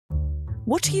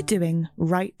What are you doing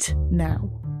right now?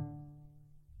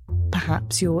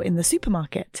 Perhaps you're in the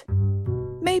supermarket.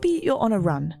 Maybe you're on a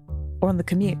run or on the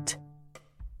commute.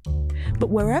 But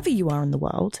wherever you are in the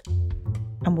world,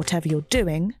 and whatever you're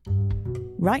doing,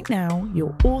 right now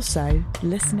you're also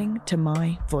listening to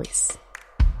my voice.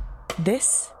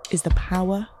 This is the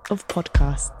power of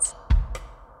podcasts.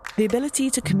 The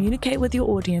ability to communicate with your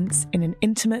audience in an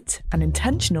intimate and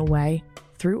intentional way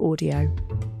through audio.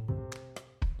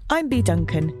 I'm Bea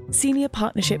Duncan, Senior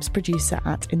Partnerships Producer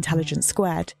at Intelligence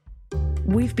Squared.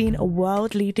 We've been a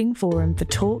world-leading forum for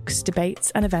talks,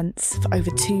 debates and events for over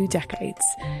 2 decades.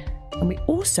 And we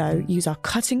also use our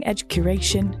cutting-edge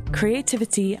curation,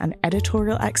 creativity and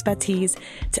editorial expertise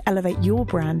to elevate your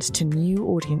brand to new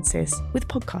audiences with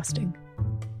podcasting.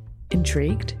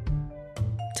 Intrigued?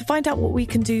 To find out what we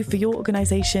can do for your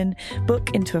organisation,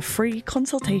 book into a free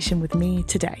consultation with me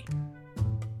today.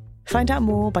 Find out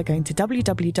more by going to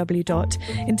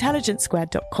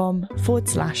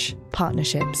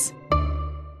www.intelligencesquared.com/partnerships.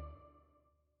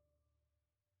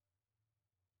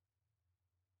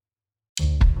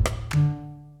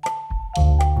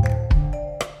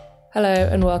 Hello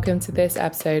and welcome to this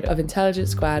episode of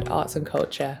Intelligence Squared Arts and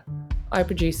Culture. I'm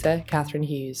producer Catherine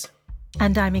Hughes.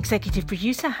 And I'm executive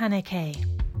producer Hannah Kay.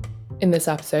 In this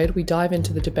episode, we dive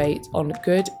into the debate on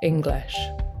good English.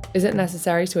 Is it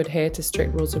necessary to adhere to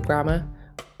strict rules of grammar,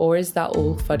 or is that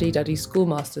all fuddy-duddy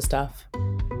schoolmaster stuff?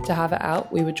 To have it out,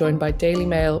 we were joined by Daily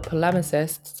Mail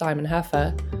polemicist Simon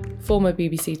Heffer, former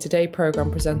BBC Today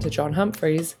programme presenter John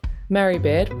Humphreys, Mary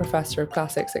Beard, Professor of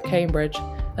Classics at Cambridge,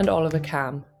 and Oliver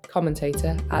Cam,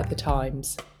 commentator at The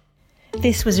Times.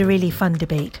 This was a really fun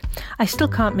debate. I still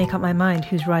can't make up my mind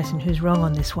who's right and who's wrong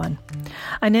on this one.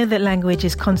 I know that language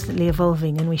is constantly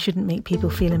evolving and we shouldn't make people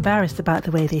feel embarrassed about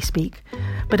the way they speak.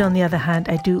 But on the other hand,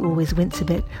 I do always wince a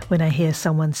bit when I hear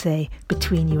someone say,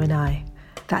 between you and I.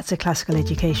 That's a classical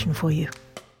education for you.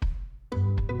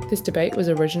 This debate was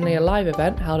originally a live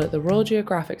event held at the Royal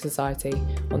Geographic Society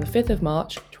on the 5th of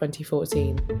March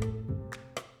 2014.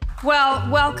 Well,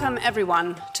 welcome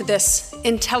everyone to this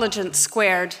Intelligence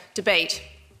Squared debate.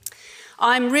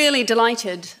 I'm really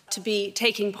delighted to be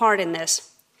taking part in this,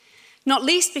 not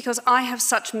least because I have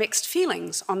such mixed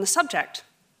feelings on the subject.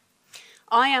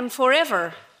 I am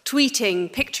forever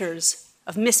tweeting pictures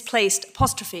of misplaced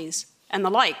apostrophes and the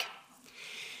like.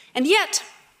 And yet,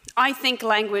 I think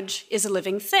language is a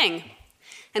living thing,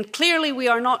 and clearly we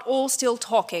are not all still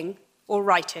talking or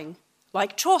writing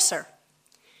like Chaucer,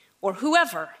 or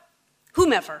whomever,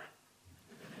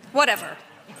 whatever.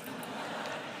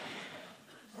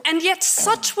 And yet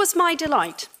such was my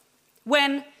delight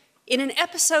when, in an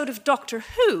episode of Doctor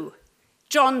Who,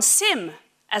 John Sim,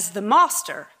 as the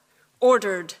Master,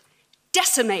 ordered,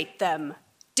 "Decimate them,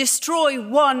 destroy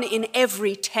 1 in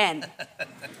every 10.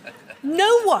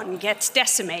 No one gets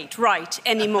decimate right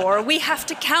anymore. We have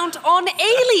to count on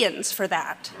aliens for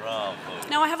that. Bravo.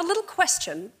 Now, I have a little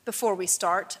question before we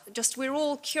start. Just, we're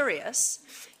all curious.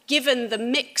 Given the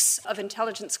mix of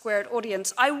Intelligence Squared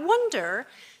audience, I wonder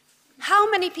how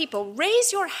many people,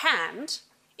 raise your hand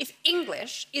if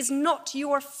English is not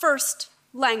your first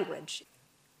language.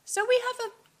 So we have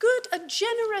a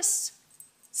generous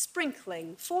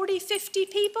sprinkling, 40, 50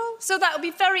 people. So that would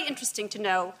be very interesting to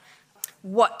know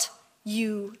what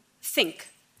you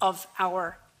think of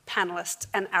our panelists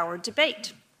and our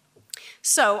debate.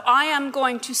 So I am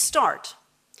going to start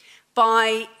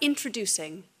by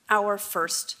introducing our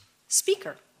first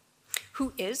speaker,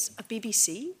 who is a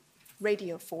BBC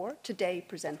Radio 4 Today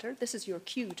presenter. This is your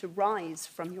cue to rise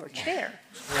from your chair.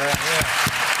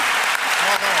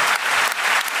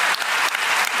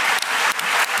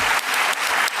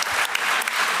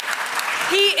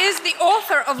 He is the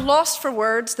author of Lost for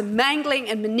Words, The Mangling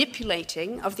and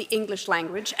Manipulating of the English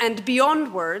Language, and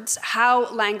Beyond Words, How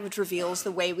Language Reveals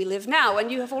the Way We Live Now.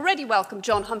 And you have already welcomed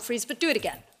John Humphreys, but do it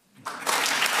again.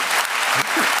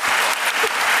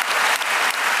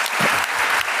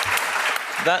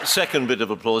 That second bit of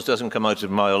applause doesn't come out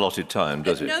of my allotted time,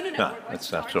 does it? No.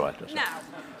 That's all right. Now.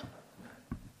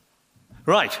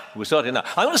 Right, we're starting now.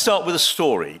 I want to start with a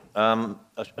story, a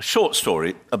short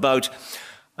story about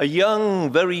a young,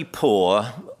 very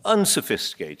poor,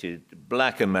 unsophisticated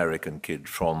black American kid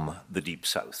from the Deep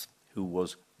South who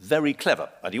was very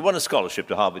clever. And he won a scholarship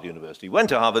to Harvard University. He went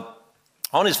to Harvard.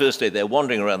 On his first day there,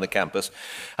 wandering around the campus,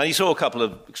 and he saw a couple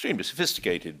of extremely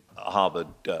sophisticated Harvard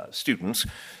students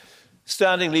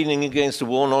standing, leaning against a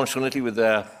wall nonchalantly with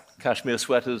their cashmere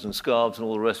sweaters and scarves and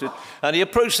all the rest of it. And he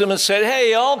approached them and said,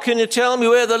 "Hey, y'all, can you tell me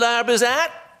where the lab is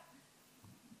at?"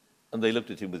 And they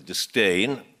looked at him with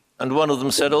disdain. And one of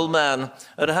them said, "Old man,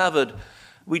 at Harvard,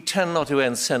 we tend not to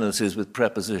end sentences with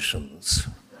prepositions.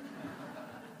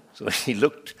 So he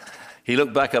looked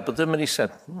back up at them and he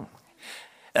said,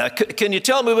 can you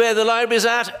tell me where the library's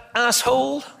at,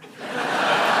 asshole?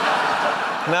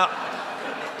 Now,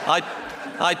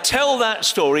 I tell that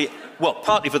story, well,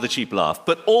 partly for the cheap laugh,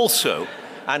 but also,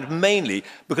 and mainly,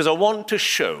 because I want to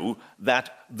show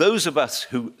that those of us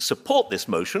who support this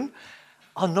motion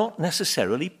are not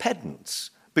necessarily pedants.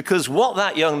 Because what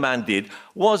that young man did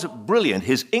was brilliant.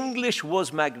 His English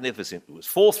was magnificent. It was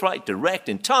forthright, direct,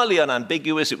 entirely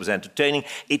unambiguous. It was entertaining.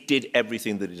 It did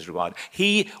everything that is required.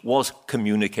 He was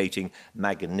communicating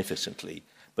magnificently.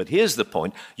 But here's the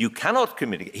point. You cannot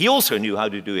communicate. He also knew how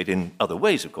to do it in other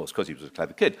ways, of course, because he was a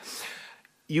clever kid.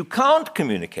 You can't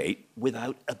communicate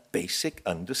without a basic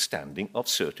understanding of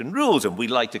certain rules, and we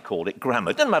like to call it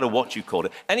grammar. It doesn't matter what you call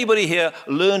it. Anybody here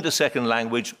learned a second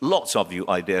language? Lots of you,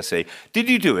 I dare say. Did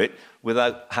you do it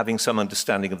without having some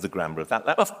understanding of the grammar of that?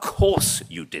 Of course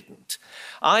you didn't.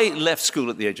 I left school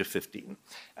at the age of 15,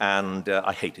 and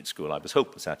I hated school. I was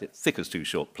hopeless at it, thick as two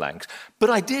short planks. But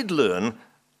I did learn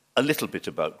a little bit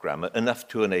about grammar, enough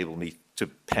to enable me to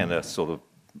pen a sort of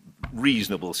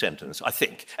reasonable sentence, I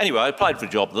think. Anyway, I applied for a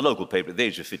job at the local paper at the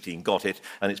age of 15, got it,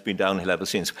 and it's been downhill ever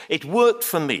since. It worked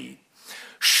for me.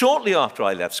 Shortly after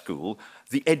I left school,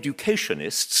 the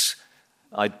educationists,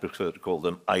 I'd prefer to call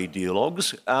them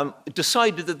ideologues,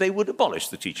 decided that they would abolish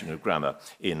the teaching of grammar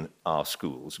in our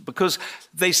schools because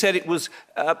they said it was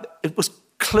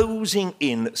closing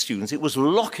in students, it was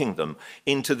locking them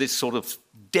into this sort of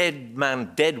dead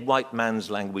white man's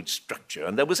language structure,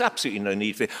 and there was absolutely no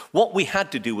need for it. What we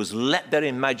had to do was let their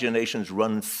imaginations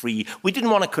run free. We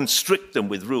didn't want to constrict them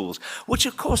with rules, which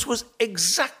of course was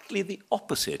exactly the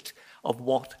opposite of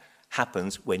what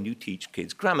happens when you teach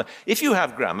kids grammar. If you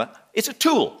have grammar, it's a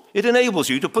tool. It enables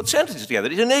you to put sentences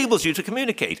together. It enables you to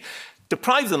communicate.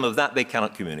 Deprive them of that, they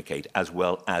cannot communicate as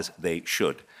well as they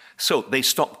should. So they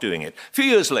stopped doing it. A few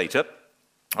years later,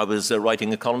 I was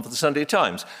writing a column for the Sunday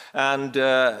Times and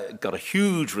got a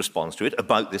huge response to it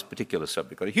about this particular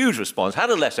subject. Got a huge response. Had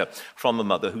a letter from a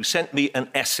mother who sent me an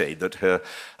essay that her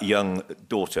young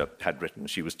daughter had written.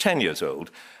 She was 10 years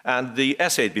old. And the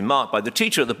essay had been marked by the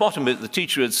teacher. At the bottom of it, the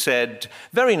teacher had said,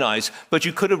 "Very nice, but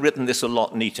you could have written this a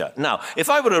lot neater." Now, if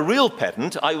I were a real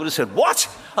pedant, I would have said, "What?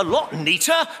 A lot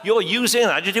neater? You're using an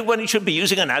adjective when you should be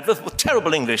using an adverb with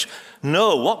terrible English."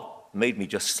 No, what made me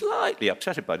just slightly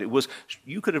upset about it was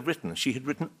she had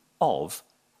written of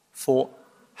for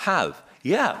have.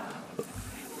 Yeah.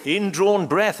 Indrawn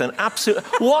breath and absolute.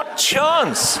 What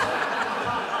chance?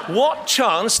 What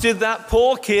chance did that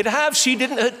poor kid have?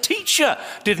 Her teacher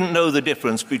didn't know the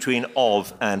difference between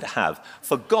of and have.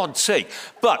 For God's sake.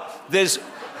 But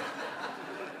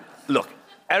look,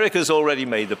 Eric has already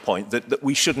made the point that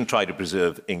we shouldn't try to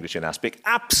preserve English in aspic.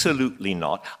 Absolutely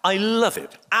not. I love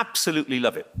it. Absolutely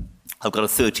love it. I've got a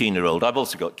 13-year-old. I've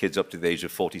also got kids up to the age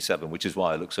of 47, which is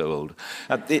why I look so old.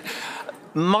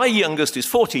 My youngest is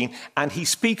 14, and he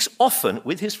speaks often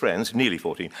with his friends, nearly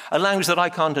 14, a language that I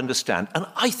can't understand. And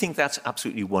I think that's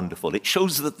absolutely wonderful. It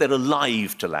shows that they're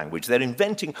alive to language. They're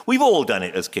inventing. We've all done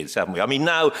it as kids, haven't we? I mean,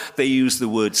 now they use the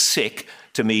word sick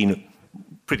to mean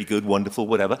pretty good, wonderful,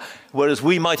 whatever, whereas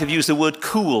we might have used the word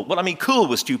cool. Well, I mean, cool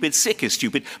was stupid, sick is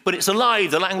stupid, but it's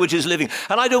alive, the language is living.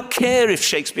 And I don't care if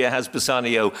Shakespeare has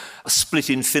Bassanio split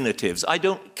infinitives. I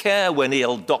don't care when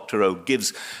E.L. Doctorow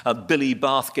gives Billy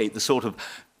Bathgate the sort of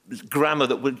grammar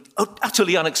that would be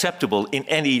utterly unacceptable in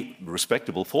any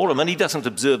respectable forum, and he doesn't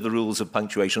observe the rules of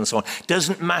punctuation and so on.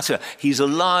 Doesn't matter. He's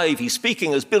alive. He's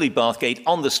speaking as Billy Bathgate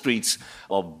on the streets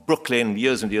of Brooklyn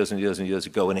years and years and years and years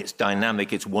ago, and it's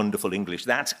dynamic, it's wonderful English.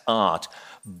 That's art.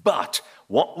 But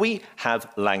what we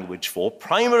have language for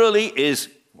primarily is,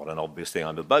 what an obvious thing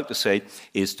I'm about to say,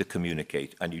 is to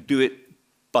communicate. And you do it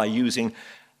by using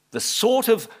the sort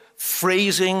of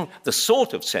phrasing, the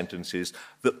sort of sentences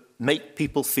that make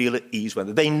people feel at ease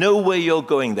when they know where you're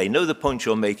going, they know the point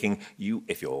you're making.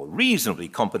 If you're reasonably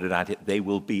competent at it, they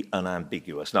will be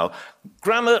unambiguous. Now,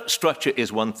 grammar structure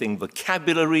is one thing,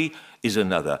 vocabulary is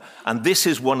another. And this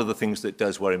is one of the things that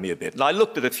does worry me a bit. And I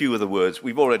looked at a few of the words.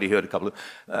 We've already heard a couple of,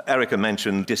 Erica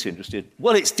mentioned disinterested.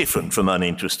 Well, it's different from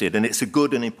uninterested, and it's a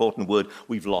good and important word.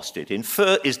 We've lost it.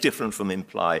 Infer is different from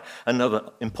imply. Another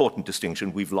important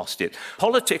distinction, we've lost it.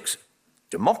 Politics,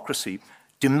 democracy,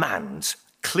 demands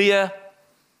clear,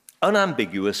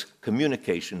 unambiguous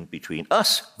communication between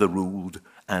us, the ruled,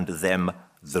 and them,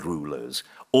 the rulers.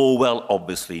 Orwell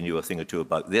obviously knew a thing or two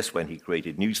about this when he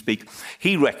created Newspeak.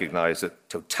 He recognized that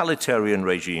totalitarian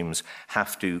regimes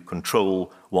have to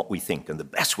control what we think, and the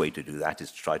best way to do that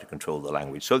is to try to control the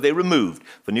language. So they removed,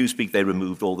 for Newspeak, they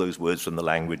removed all those words from the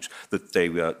language that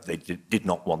they did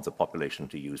not want the population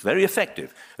to use. Very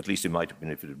effective. At least it might have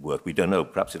been if it had worked. We don't know.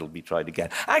 Perhaps it'll be tried again.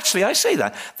 Actually, I say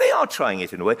that. They are trying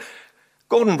it in a way.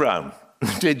 Gordon Brown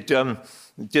did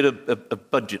a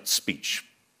budget speech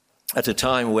at a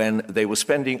time when they were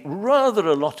spending rather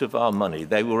a lot of our money.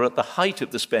 They were at the height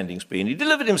of the spending spree, and he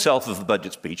delivered himself of a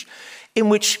budget speech in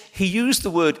which he used the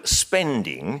word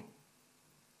spending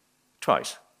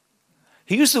twice.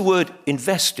 He used the word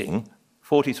investing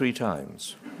 43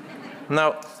 times.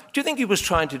 Now, do you think he was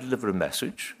trying to deliver a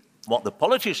message? What the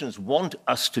politicians want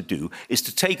us to do is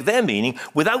to take their meaning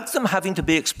without them having to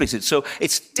be explicit. So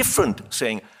it's different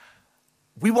saying,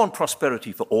 we want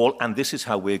prosperity for all, and this is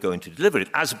how we're going to deliver it,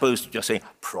 as opposed to just saying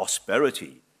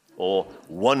prosperity or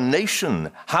one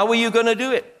nation. How are you going to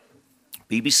do it?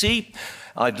 BBC,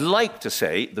 I'd like to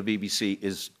say the BBC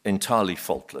is entirely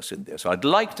faultless in this. I'd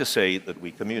like to say that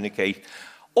we communicate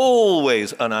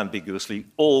always unambiguously,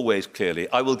 always clearly.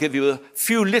 I will give you a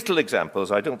few little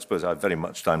examples. I don't suppose I have very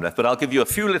much time left, but I'll give you a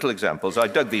few little examples. I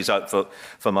dug these out for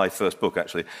my first book,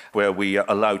 actually, where we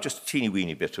allow just a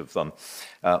teeny-weeny bit of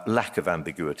lack of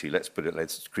ambiguity. Let's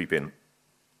creep in.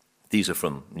 These are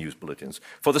from news bulletins.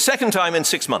 For the second time in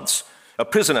 6 months, a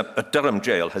prisoner at Durham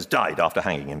jail has died after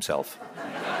hanging himself.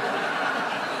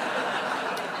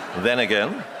 Then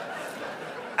again,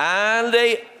 and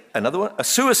another one, a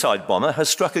suicide bomber has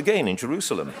struck again in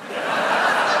Jerusalem. We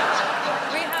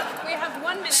have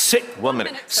 1 minute. 1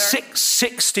 minute.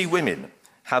 60 women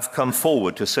have come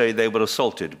forward to say they were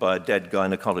assaulted by a dead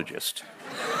gynecologist.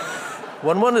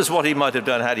 One wonders what he might have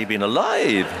done had he been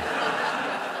alive.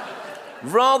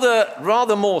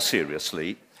 Rather more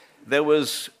seriously, there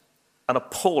was an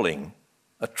appalling,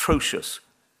 atrocious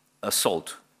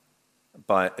assault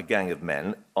by a gang of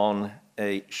men on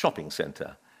a shopping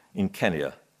centre in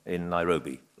Kenya, in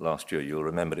Nairobi last year. You'll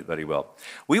remember it very well.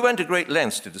 We went to great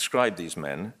lengths to describe these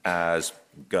men as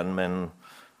gunmen,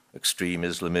 extreme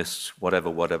Islamists,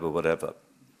 whatever.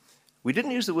 We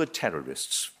didn't use the word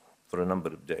terrorists for a number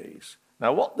of days.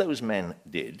 Now, what those men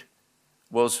did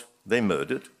was they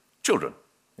murdered children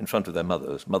in front of their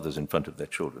mothers in front of their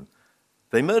children.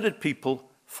 They murdered people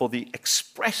for the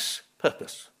express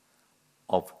purpose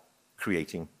of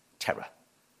creating terror.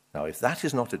 Now, if that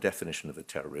is not a definition of a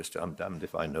terrorist, I'm damned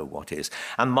if I know what is.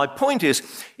 And my point is,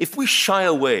 if we shy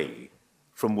away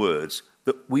from words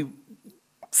that we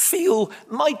feel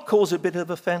might cause a bit of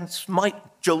offense, might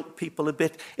jolt people a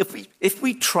bit, if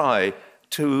we try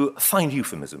to find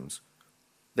euphemisms,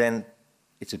 then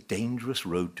it's a dangerous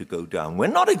road to go down. We're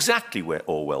not exactly where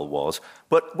Orwell was,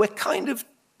 but we're kind of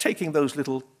taking those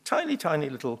little, tiny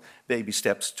little baby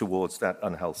steps towards that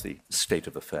unhealthy state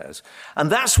of affairs. And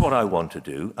that's what I want to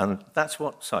do, and that's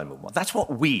what Simon wants. That's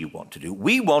what we want to do.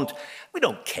 We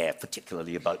don't care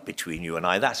particularly about between you and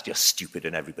I. That's just stupid,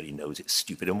 and everybody knows it's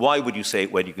stupid. And why would you say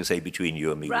it when you can say between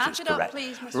you and me, which is correct? Wrap it up,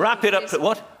 please, Mr. Wrap it up.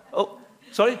 What? Oh,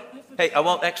 sorry? Hey, I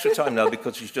want extra time now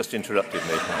because she's just interrupted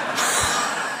me.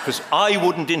 Because I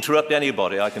wouldn't interrupt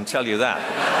anybody, I can tell you that.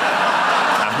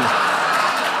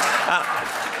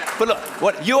 But look,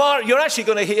 you're actually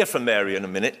going to hear from Mary in a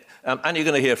minute, and you're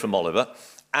going to hear from Oliver,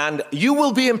 and you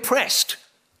will be impressed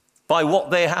by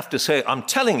what they have to say. I'm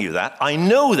telling you that. I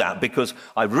know that because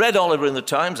I've read Oliver in the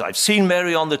Times, I've seen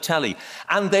Mary on the telly,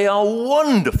 and they are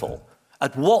wonderful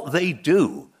at what they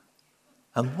do.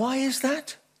 And why is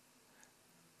that?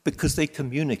 Because they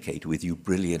communicate with you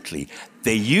brilliantly.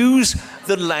 They use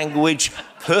the language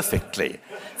perfectly.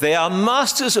 They are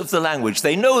masters of the language.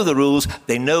 They know the rules.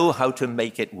 They know how to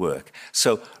make it work.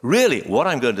 So really, what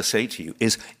I'm going to say to you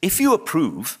is, if you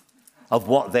approve of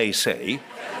what they say,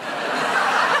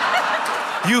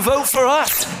 you vote for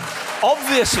us,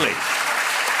 obviously.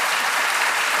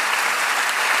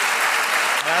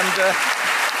 And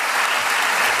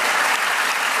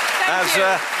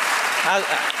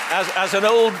as an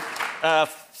old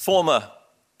former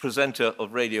presenter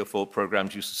of Radio 4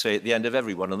 programs used to say at the end of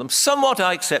every one of them, somewhat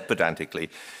I accept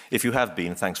pedantically. If you have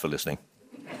been, thanks for listening.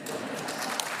 Well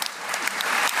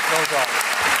done.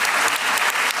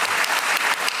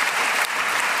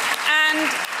 And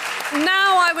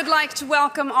now I would like to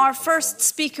welcome our first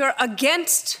speaker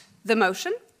against the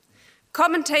motion,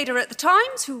 commentator at The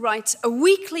Times, who writes a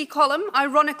weekly column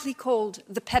ironically called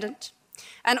The Pedant,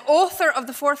 and author of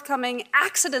the forthcoming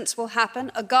Accidents Will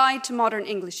Happen, A Guide to Modern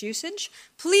English Usage.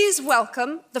 Please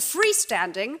welcome the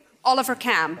freestanding Oliver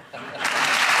Cam.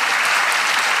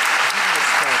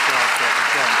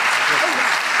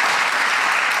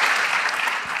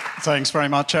 Thanks very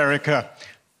much, Erica.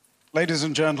 Ladies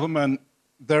and gentlemen,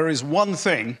 there is one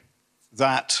thing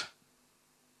that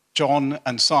John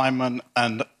and Simon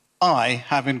and I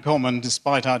have in common,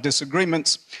 despite our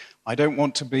disagreements. I don't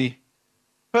want to be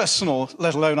personal,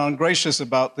 let alone ungracious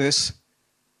about this,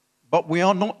 but we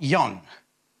are not young.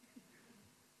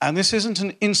 And this isn't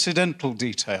an incidental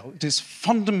detail. It is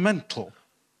fundamental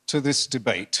to this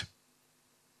debate.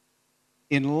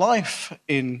 In life,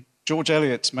 in George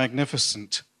Eliot's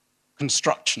magnificent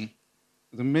construction,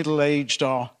 the middle-aged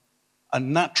are a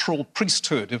natural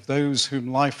priesthood of those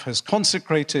whom life has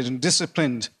consecrated and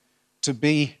disciplined to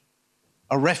be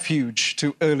a refuge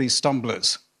to early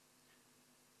stumblers.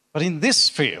 But in this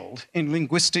field, in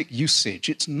linguistic usage,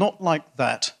 it's not like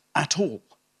that at all.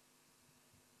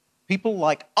 People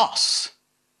like us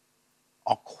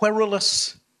are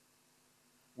querulous.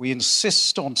 We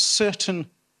insist on certain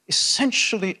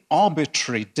essentially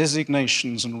arbitrary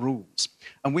designations and rules,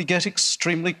 and we get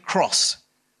extremely cross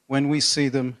when we see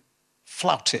them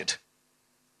flouted,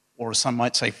 or as some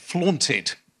might say,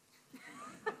 flaunted.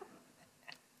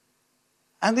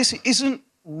 And this isn't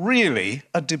really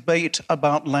a debate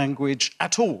about language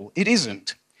at all. It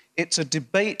isn't. It's a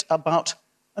debate about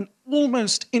an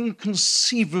almost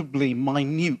inconceivably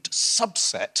minute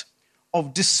subset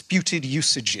of disputed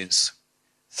usages.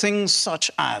 Things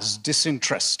such as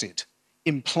disinterested,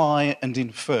 imply and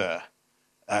infer,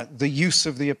 the use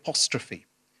of the apostrophe.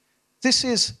 This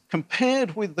is,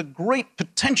 compared with the great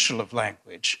potential of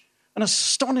language, an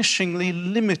astonishingly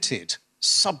limited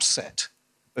subset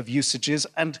of usages,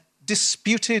 and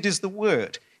disputed is the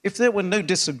word. If there were no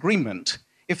disagreement,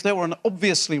 if there were an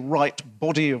obviously right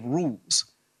body of rules,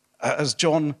 as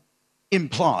John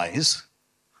implies,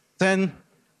 then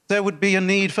there would be a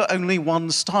need for only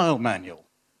one style manual,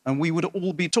 and we would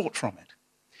all be taught from it.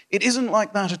 It isn't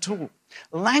like that at all.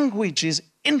 Language is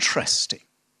interesting.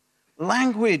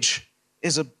 Language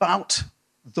is about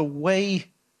the way,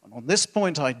 and on this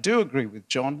point I do agree with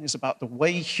John, is about the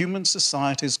way human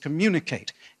societies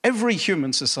communicate. Every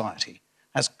human society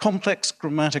has complex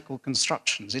grammatical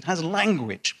constructions. It has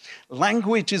language.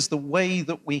 Language is the way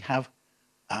that we have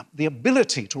the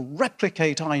ability to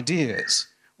replicate ideas.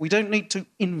 We don't need to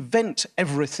invent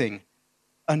everything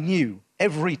anew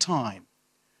every time.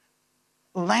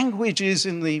 Language is,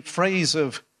 in the phrase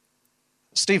of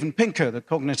Steven Pinker, the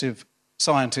cognitive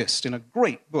scientist, in a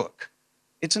great book,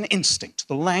 it's an instinct,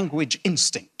 the language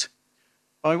instinct,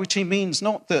 by which he means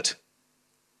not that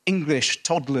English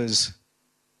toddlers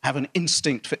have an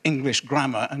instinct for English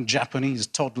grammar and Japanese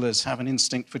toddlers have an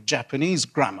instinct for Japanese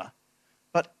grammar,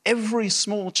 but every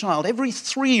small child, every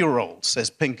 3-year-old, says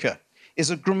Pinker, is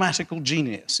a grammatical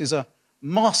genius, is a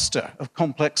master of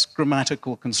complex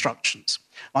grammatical constructions.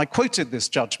 I quoted this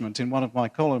judgment in one of my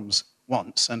columns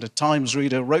once, and a Times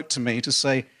reader wrote to me to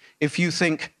say, if you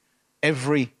think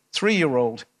every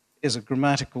 3-year-old is a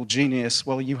grammatical genius,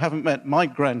 well, you haven't met my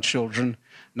grandchildren.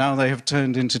 Now they have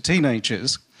turned into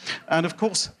teenagers. And of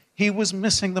course, he was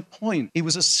missing the point. He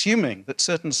was assuming that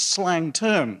certain slang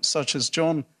terms, such as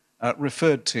John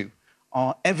referred to,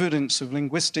 are evidence of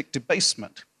linguistic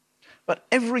debasement. But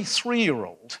every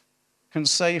 3-year-old can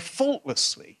say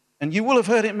faultlessly, and you will have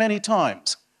heard it many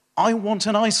times, I want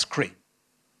an ice cream.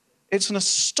 It's an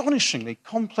astonishingly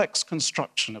complex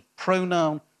construction of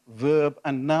pronoun, verb,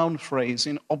 and noun phrase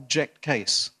in object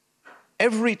case.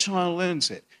 Every child learns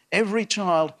it. Every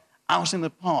child out in the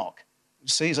park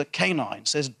sees a canine,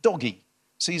 says doggy,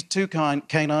 sees 2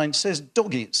 canines, says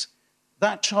doggies.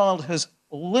 That child has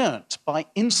learnt by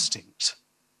instinct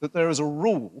that there is a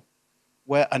rule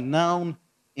where a noun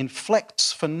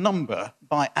inflects for number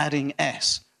by adding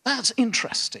S. That's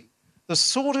interesting. The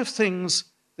sort of things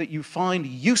that you find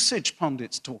usage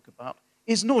pundits talk about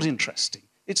is not interesting.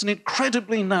 It's an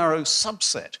incredibly narrow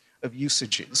subset of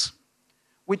usages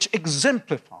which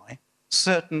exemplify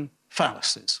certain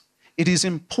fallacies. It is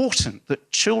important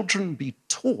that children be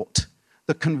taught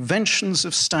the conventions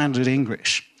of standard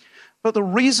English. But the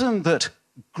reason that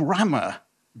grammar,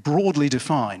 broadly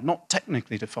defined, not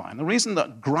technically defined, the reason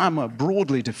that grammar,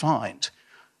 broadly defined,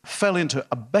 fell into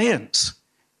abeyance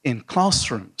in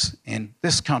classrooms in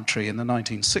this country in the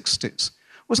 1960s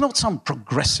was not some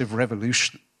progressive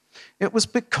revolution. It was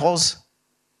because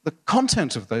the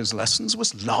content of those lessons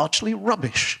was largely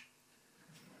rubbish.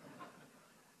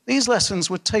 These lessons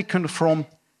were taken from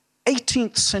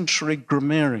 18th century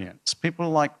grammarians, people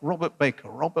like Robert Baker,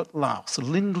 Robert Louth,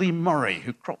 Lindley Murray,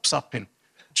 who crops up in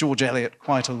George Eliot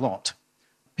quite a lot.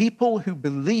 People who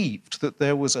believed that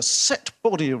there was a set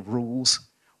body of rules,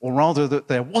 or rather that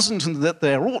there wasn't and that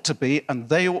there ought to be, and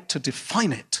they ought to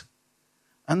define it.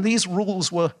 And these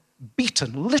rules were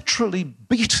beaten, literally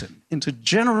beaten into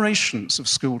generations of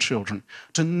school children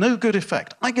to no good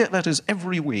effect. I get letters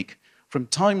every week from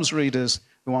Times readers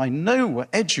who I know were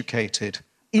educated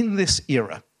in this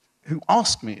era, who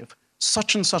ask me if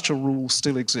such and such a rule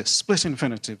still exists, split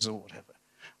infinitives or whatever.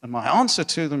 And my answer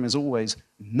to them is always,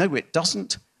 no, it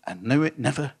doesn't, and no, it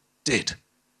never did.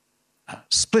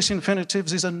 Split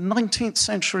infinitives is a 19th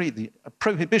century, the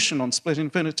prohibition on split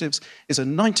infinitives is a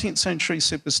 19th century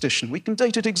superstition. We can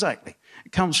date it exactly.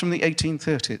 It comes from the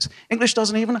 1830s. English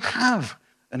doesn't even have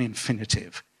an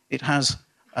infinitive. It has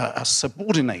a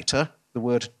subordinator, the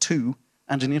word to,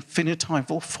 and an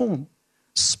infinitival form.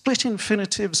 Split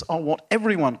infinitives are what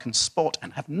everyone can spot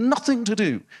and have nothing to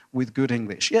do with good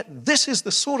English. Yet this is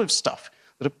the sort of stuff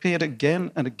that appeared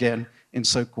again and again in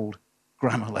so-called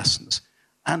grammar lessons.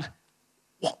 And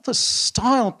what the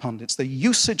style pundits, the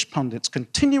usage pundits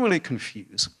continually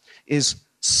confuse is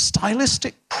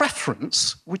stylistic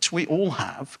preference, which we all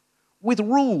have, with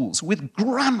rules, with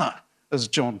grammar, as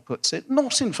John puts it.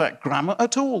 Not, in fact, grammar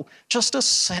at all, just a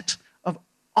set of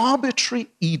arbitrary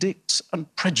edicts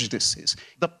and prejudices.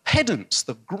 The pedants,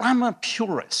 the grammar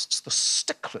purists, the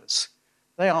sticklers,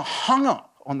 they are hung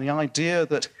up on the idea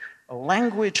that a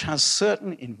language has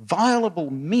certain inviolable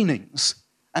meanings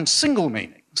and single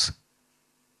meanings,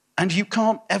 and you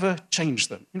can't ever change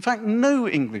them. In fact, no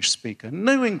English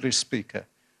speaker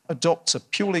adopts a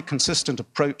purely consistent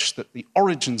approach that the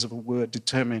origins of a word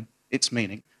determine its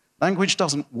meaning. Language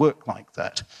doesn't work like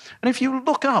that. And if you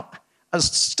look up,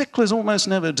 as sticklers almost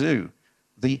never do,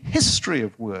 the history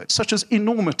of words, such as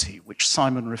enormity, which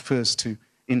Simon refers to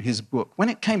in his book, when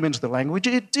it came into the language,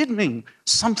 it did mean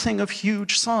something of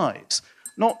huge size,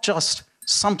 not just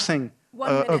something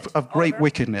of great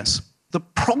wickedness. The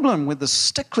problem with the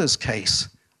sticklers' case,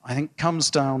 I think,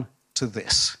 comes down to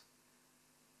this.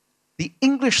 The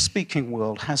English-speaking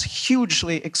world has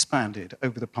hugely expanded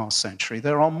over the past century.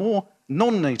 There are more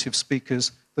non-native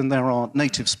speakers than there are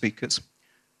native speakers.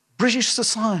 British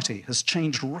society has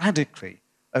changed radically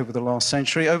over the last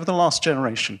century, over the last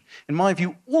generation. In my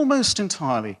view, almost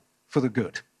entirely for the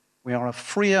good. We are a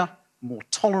freer, more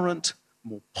tolerant,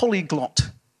 more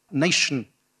polyglot nation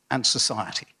and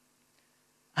society.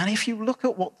 And if you look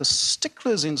at what the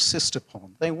sticklers insist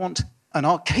upon, they want an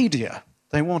Arcadia.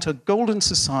 They want a golden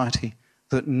society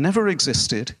that never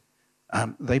existed.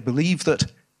 They believe that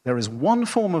there is one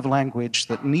form of language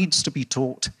that needs to be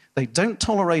taught. They don't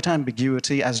tolerate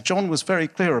ambiguity, as John was very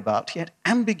clear about, yet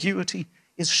ambiguity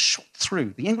is shot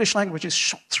through. The English language is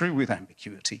shot through with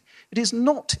ambiguity. It is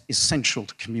not essential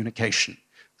to communication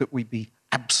that we be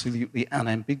absolutely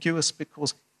unambiguous,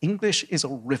 because English is a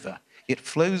river. It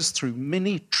flows through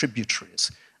many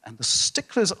tributaries, and the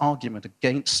stickler's argument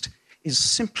against is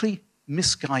simply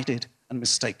misguided and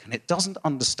mistaken. It doesn't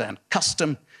understand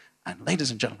custom, and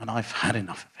ladies and gentlemen, I've had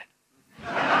enough of it.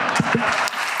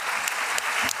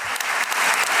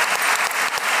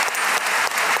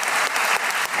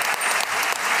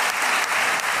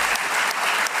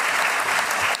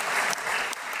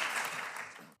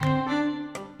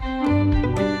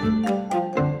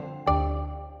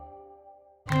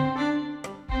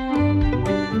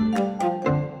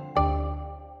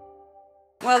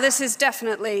 Well, this is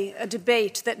definitely a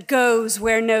debate that goes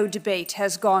where no debate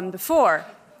has gone before.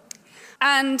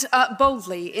 And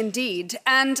boldly, indeed.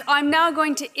 And I'm now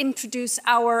going to introduce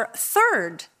our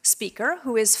third speaker,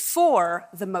 who is for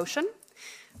the motion,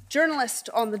 journalist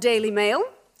on the Daily Mail,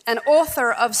 an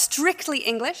author of Strictly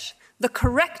English, The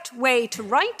Correct Way to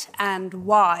Write and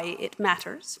Why It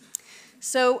Matters.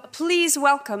 So please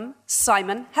welcome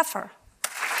Simon Heffer.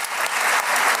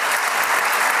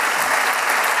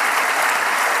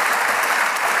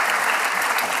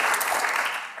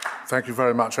 Thank you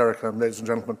very much, Erica, ladies and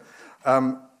gentlemen.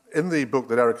 In the book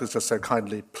that Erica has just so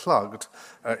kindly plugged,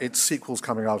 its sequel's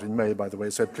coming out in May, by the way,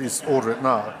 so please order it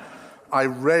now. I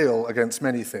rail against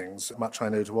many things, much I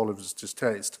know to Oliver's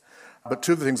distaste, but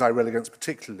two of the things I rail against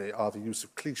particularly are the use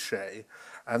of cliché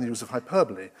and the use of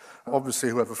hyperbole. Obviously,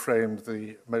 whoever framed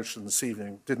the motion this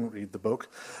evening didn't read the book.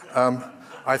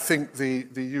 I think the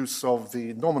use of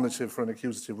the nominative for an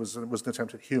accusative was an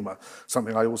attempt at humour,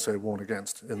 something I also warn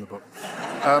against in the book.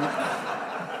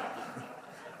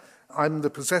 I'm the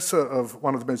possessor of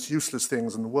one of the most useless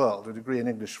things in the world, a degree in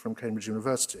English from Cambridge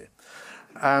University.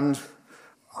 And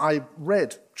I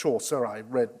read Chaucer, I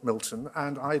read Milton,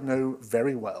 and I know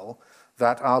very well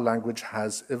that our language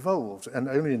has evolved, and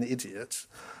only an idiot,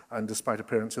 and despite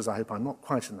appearances, I hope I'm not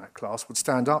quite in that class, would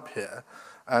stand up here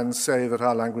and say that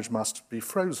our language must be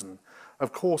frozen.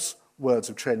 Of course, words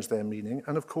have changed their meaning,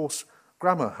 and of course,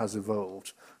 grammar has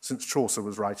evolved since Chaucer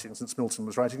was writing, since Milton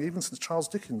was writing, even since Charles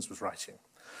Dickens was writing.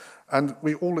 And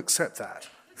we all accept that.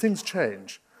 Things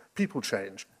change. People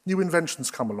change. New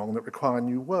inventions come along that require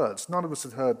new words. None of us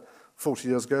had heard 40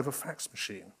 years ago of a fax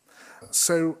machine.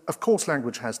 So, of course,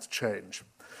 language has to change.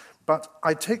 But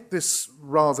I take this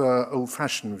rather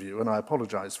old-fashioned view, and I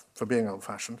apologize for being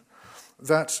old-fashioned,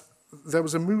 that there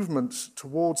was a movement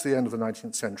towards the end of the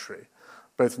 19th century,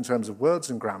 both in terms of words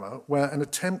and grammar, where an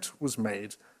attempt was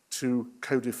made to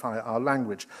codify our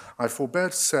language. I forbear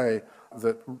to say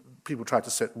that people tried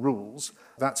to set rules.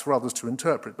 That's for others to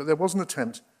interpret. But there was an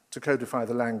attempt to codify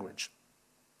the language.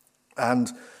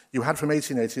 And you had from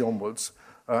 1880 onwards,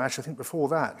 actually I think before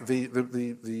that,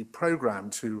 the program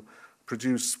to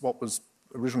produce what was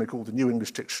originally called the New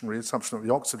English Dictionary, subsequently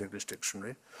the Oxford English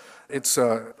Dictionary. It's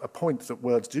a point that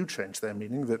words do change their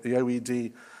meaning, that the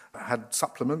OED had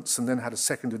supplements and then had a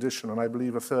second edition, and I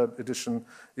believe a third edition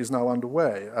is now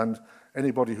underway. And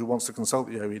anybody who wants to consult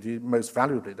the OED most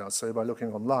valuably does so by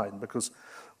looking online, because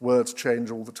words change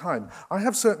all the time. I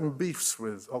have certain beefs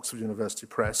with Oxford University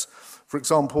Press. For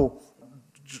example,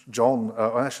 John,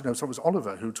 actually no, it was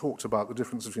Oliver, who talked about the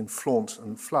difference between flaunt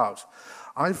and flout.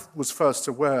 I was first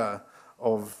aware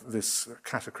of this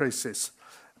catachresis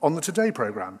on the Today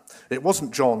programme. It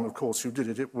wasn't John, of course, who did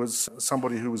it. It was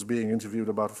somebody who was being interviewed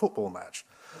about a football match.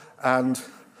 And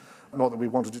not that we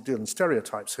wanted to deal in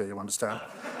stereotypes here, you understand.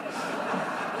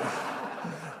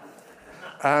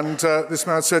 And this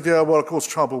man said, yeah, well, of course,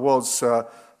 the trouble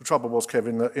was,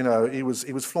 Kevin, that, you know, he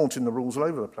was flaunting the rules all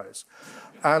over the place.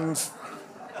 And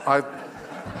I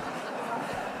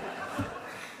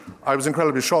was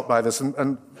incredibly shocked by this,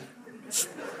 and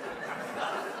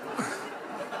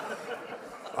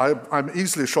I'm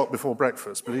easily shocked before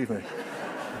breakfast, believe me.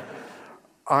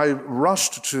 I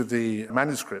rushed to the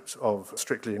manuscript of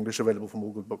Strictly English, available from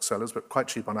all good booksellers, but quite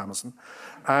cheap on Amazon,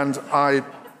 and I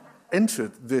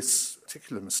entered this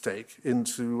particular mistake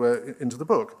into the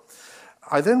book.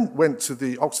 I then went to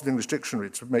the Oxford English Dictionary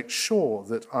to make sure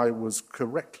that I was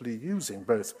correctly using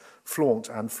both flaunt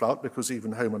and flout, because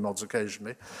even Homer nods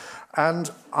occasionally.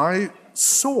 And I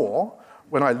saw,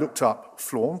 when I looked up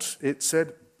flaunt, it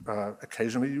said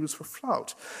occasionally used for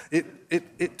flout. It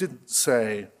didn't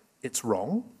say it's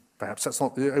wrong. Perhaps that's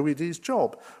not the OED's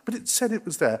job, but it said it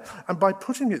was there. And by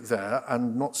putting it there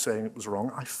and not saying it was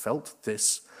wrong, I felt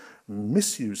this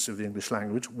misuse of the English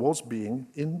language was being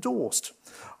endorsed.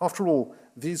 After all,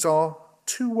 these are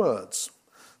two words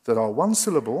that are one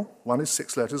syllable. One is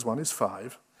 6 letters, one is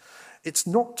 5. It's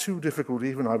not too difficult,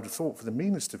 even I would have thought, for the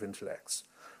meanest of intellects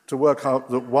to work out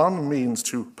that one means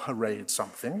to parade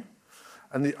something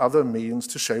and the other means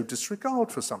to show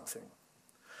disregard for something.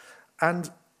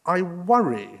 And I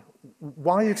worry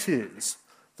why it is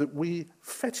that we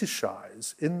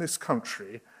fetishize in this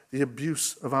country the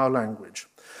abuse of our language.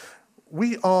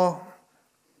 We are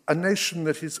a nation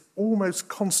that is almost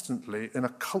constantly in a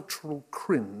cultural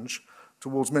cringe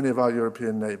towards many of our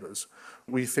European neighbours.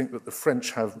 We think that the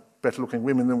French have better-looking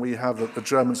women than we have, that the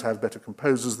Germans have better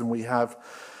composers than we have.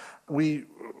 The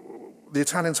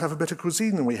Italians have a better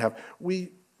cuisine than we have.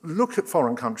 We look at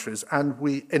foreign countries and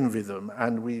we envy them,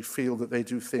 and we feel that they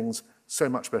do things so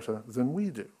much better than we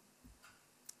do.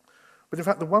 But in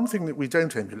fact, the one thing that we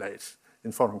don't emulate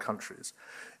in foreign countries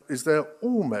is their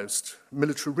almost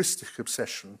militaristic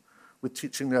obsession with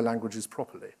teaching their languages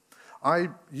properly. I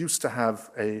used to have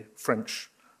a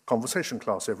French conversation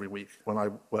class every week. When I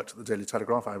worked at the Daily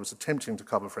Telegraph, I was attempting to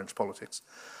cover French politics,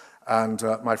 and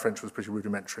my French was pretty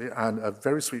rudimentary, and a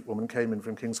very sweet woman came in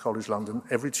from King's College London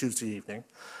every Tuesday evening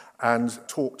and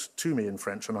talked to me in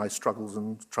French, and I struggled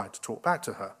and tried to talk back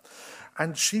to her.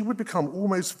 And she would become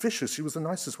almost vicious. She was the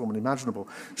nicest woman imaginable.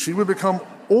 She would become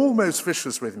almost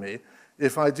vicious with me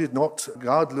if I did not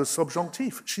garde le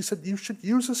subjonctif. She said, you should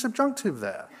use a subjunctive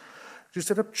there. She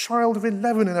said, a child of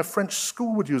 11 in a French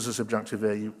school would use a subjunctive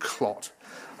there, you clot.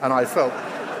 And I felt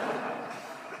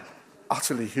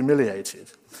utterly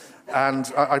humiliated.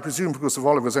 And I presume because of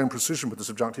Oliver's own precision with the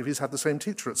subjunctive, he's had the same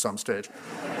teacher at some stage.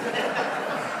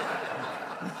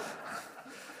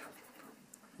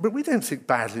 But we don't think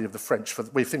badly of the French.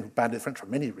 We think badly of the French for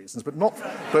many reasons, but not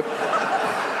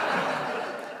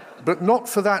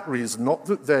for that reason, not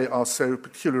that they are so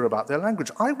peculiar about their language.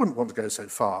 I wouldn't want to go so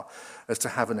far as to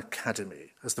have an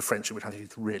academy, as the French would. I think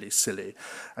it's really silly,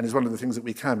 and is one of the things that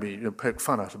we can be poke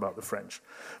fun at about the French.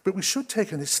 But we should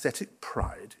take an aesthetic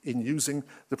pride in using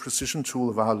the precision tool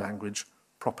of our language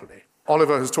properly.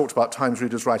 Oliver has talked about Times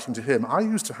readers writing to him. I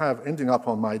used to have, ending up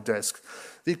on my desk,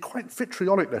 the quite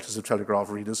vitriolic letters of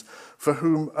Telegraph readers for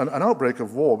whom an outbreak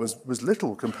of war was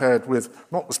little compared with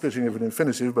not the splitting of an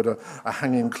infinitive, but a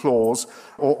hanging clause,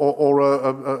 or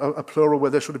a plural where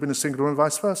there should have been a singular and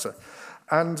vice versa.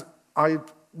 And I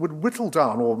would whittle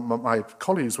down, or my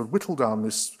colleagues would whittle down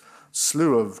this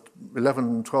slew of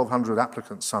 1,100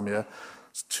 applicants some year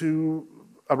to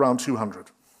around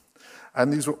 200.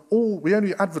 And these were all, we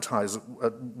only advertise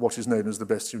at what is known as the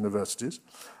best universities.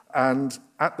 And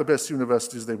at the best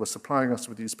universities, they were supplying us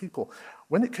with these people.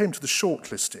 When it came to the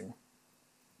shortlisting,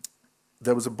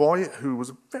 there was a boy who was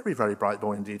a very, very bright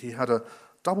boy indeed. He had a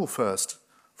double first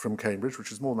from Cambridge,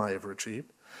 which is more than I ever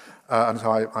achieved. And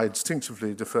so I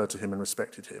instinctively deferred to him and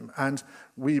respected him. And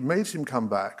we made him come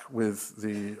back with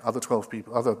the other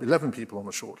 11 people on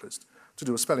the shortlist to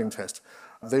do a spelling test.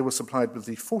 They were supplied with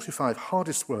the 45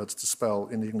 hardest words to spell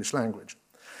in the English language.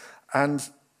 And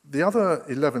the other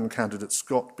 11 candidates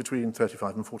got between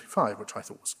 35 and 45, which I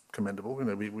thought was commendable. You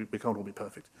know, we can't all be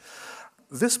perfect.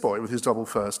 This boy, with his double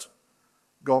first,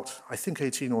 got, I think,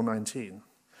 18 or 19.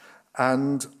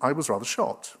 And I was rather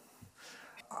shocked.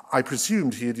 I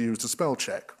presumed he had used a spell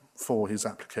check for his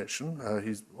application.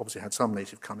 He's obviously had some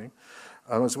native cunning.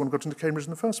 As the one who got into Cambridge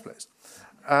in the first place.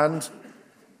 And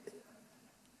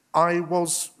I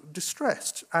was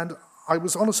distressed. And I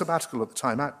was on a sabbatical at the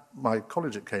time at my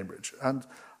college at Cambridge. And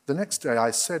the next day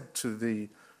I said to the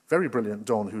very brilliant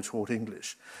Don who taught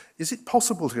English, is it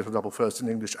possible to get a double first in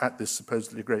English at this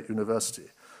supposedly great university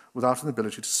without an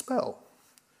ability to spell?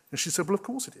 And she said, well, of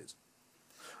course it is.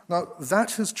 Now,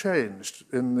 that has changed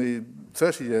in the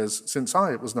 30 years since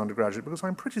I was an undergraduate, because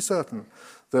I'm pretty certain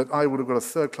that I would have got a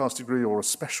third-class degree or a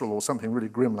special or something really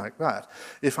grim like that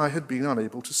if I had been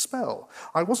unable to spell.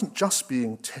 I wasn't just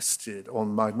being tested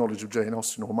on my knowledge of Jane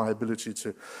Austen or my ability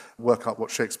to work out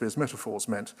what Shakespeare's metaphors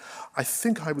meant. I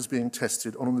think I was being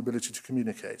tested on an ability to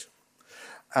communicate.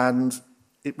 And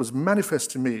it was manifest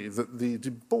to me that the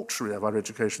debauchery of our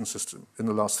education system in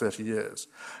the last 30 years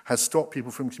has stopped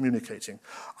people from communicating.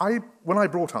 When I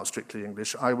brought out Strictly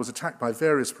English, I was attacked by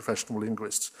various professional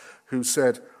linguists who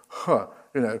said,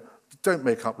 don't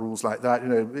make up rules like that.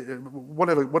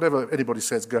 Whatever anybody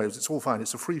says goes. It's all fine.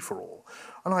 It's a free-for-all.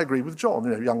 And I agree with John.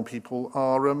 Young people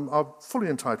are fully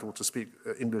entitled to speak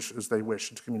English as they wish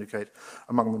and to communicate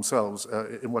among themselves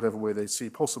in whatever way they see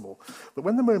possible. But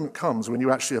when the moment comes when you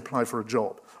actually apply for a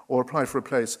job or apply for a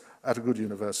place at a good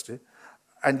university,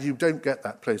 and you don't get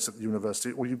that place at the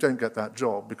university, or you don't get that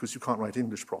job because you can't write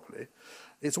English properly,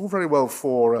 it's all very well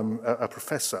for a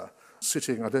professor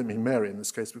sitting, I don't mean Mary in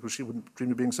this case because she wouldn't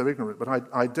dream of being so ignorant, but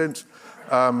I don't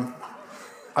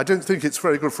think it's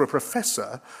very good for a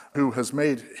professor who has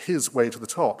made his way to the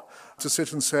top to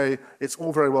sit and say it's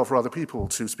all very well for other people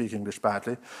to speak English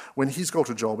badly when he's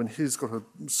got a job and he's got a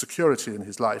security in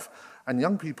his life. And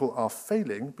young people are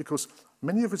failing because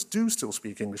many of us do still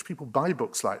speak English. People buy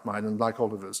books like mine and like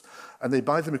Oliver's, and they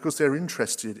buy them because they're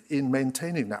interested in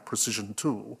maintaining that precision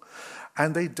tool.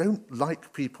 And they don't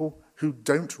like people who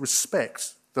don't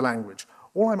respect the language.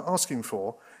 All I'm asking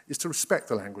for is to respect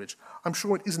the language. I'm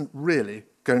sure it isn't really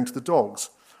going to the dogs,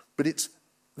 but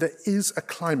there is a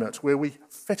climate where we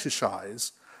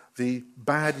fetishize the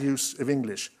bad use of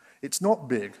English. It's not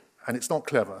big and it's not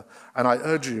clever, and I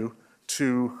urge you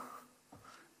to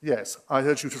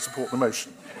support the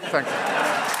motion. Thank you.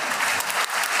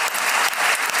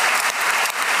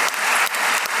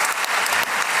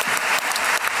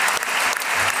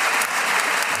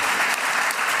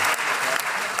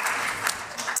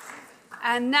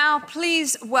 And now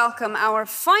please welcome our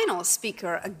final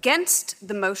speaker against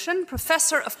the motion,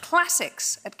 Professor of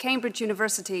Classics at Cambridge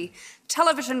University,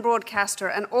 television broadcaster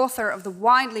and author of the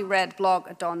widely read blog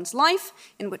A Don's Life,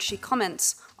 in which she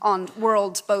comments on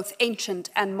worlds both ancient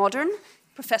and modern,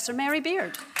 Professor Mary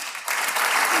Beard.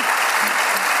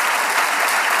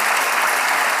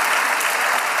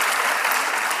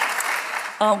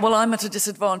 Well, I'm at a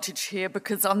disadvantage here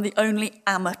because I'm the only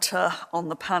amateur on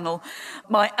the panel.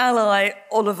 My ally,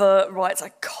 Oliver, writes a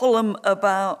column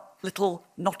about little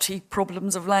knotty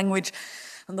problems of language,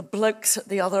 and the blokes at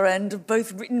the other end have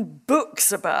both written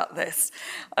books about this.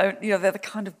 They're the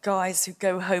kind of guys who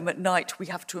go home at night, we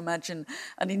have to imagine,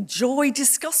 and enjoy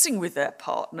discussing with their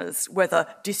partners whether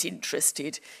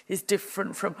disinterested is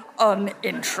different from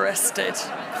uninterested.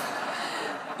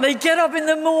 They get up in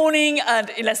the morning, and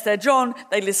unless they're John,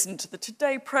 they listen to the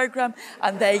Today programme,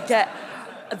 and they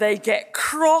get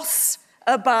cross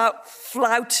about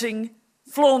flaunting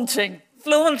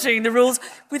the rules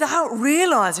without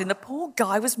realising the poor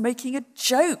guy was making a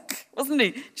joke, wasn't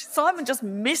he? Simon just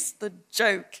missed the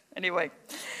joke. Anyway,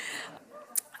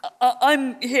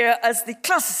 I'm here as the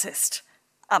classicist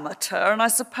amateur, and I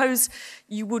suppose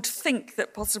you would think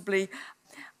that possibly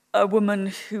a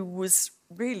woman who was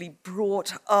really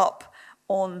brought up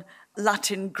on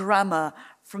Latin grammar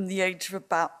from the age of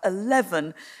about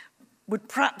 11 would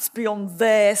perhaps be on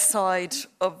their side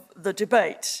of the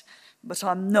debate, but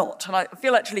I'm not. And I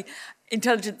feel actually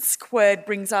Intelligence Squared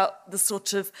brings out the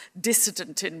sort of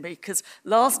dissident in me, because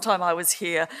last time I was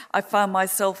here, I found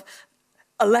myself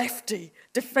a lefty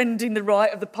defending the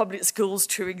right of the public schools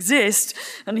to exist,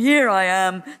 and here I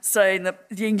am saying that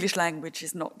the English language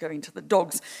is not going to the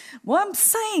dogs. Why I'm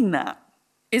saying that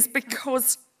is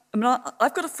because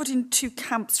I've got a foot in two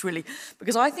camps, really,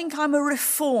 because I think I'm a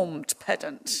reformed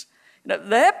pedant.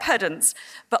 They're pedants,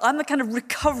 but I'm the kind of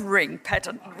recovering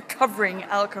pedant, recovering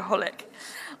alcoholic.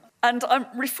 And I'm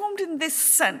reformed in this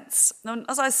sense. Now,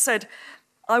 as I said,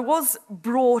 I was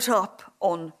brought up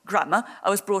on grammar. I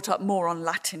was brought up more on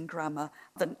Latin grammar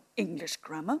than English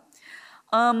grammar.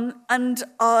 And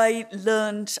I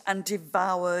learned and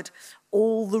devoured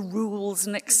all the rules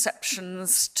and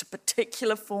exceptions to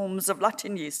particular forms of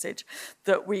Latin usage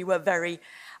that we were very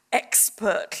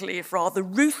expertly, if rather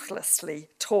ruthlessly,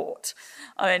 taught.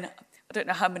 I mean, I don't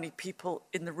know how many people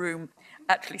in the room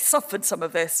actually suffered some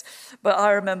of this, but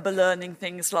I remember learning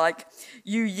things like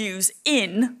you use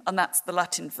in, and that's the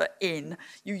Latin for in,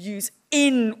 you use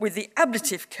in with the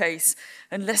ablative case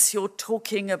unless you're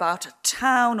talking about a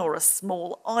town or a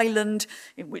small island,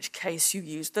 in which case you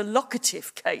use the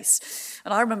locative case.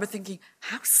 And I remember thinking,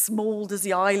 how small does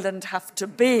the island have to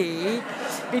be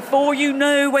before you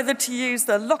know whether to use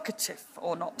the locative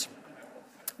or not?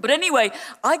 But anyway,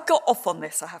 I got off on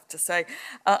this, I have to say,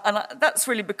 and that's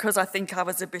really because I think I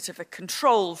was a bit of a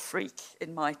control freak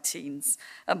in my teens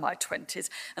and my 20s.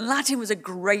 And Latin was a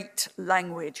great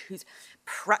language whose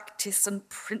practice and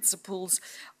principles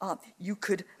you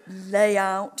could lay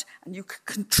out and you could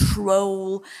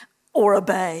control or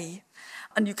obey.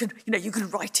 And you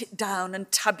could write it down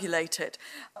and tabulate it.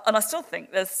 And I still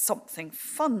think there's something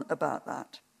fun about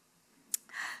that.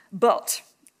 But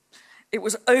it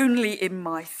was only in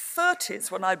my 30s,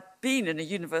 when I'd been in a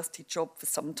university job for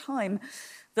some time,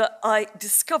 that I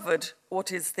discovered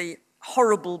what is the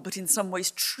horrible but in some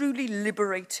ways truly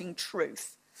liberating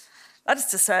truth. That is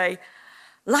to say,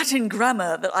 Latin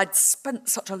grammar that I'd spent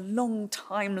such a long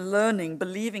time learning,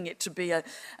 believing it to be a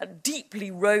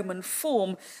deeply Roman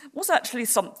form, was actually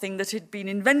something that had been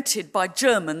invented by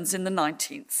Germans in the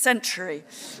 19th century,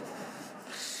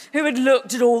 who had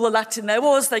looked at all the Latin there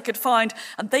was they could find,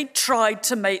 and they tried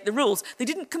to make the rules. They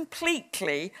didn't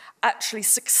completely actually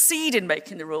succeed in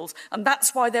making the rules, and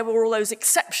that's why there were all those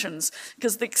exceptions,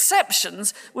 because the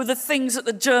exceptions were the things that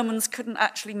the Germans couldn't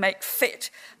actually make fit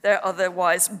their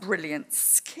otherwise brilliant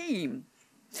scheme.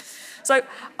 So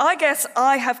I guess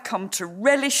I have come to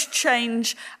relish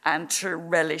change and to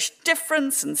relish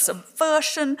difference and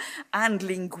subversion and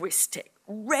linguistic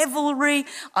revelry.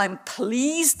 I'm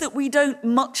pleased that we don't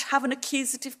much have an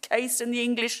accusative case in the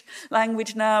English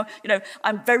language now.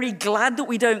 I'm very glad that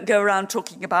we don't go around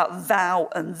talking about thou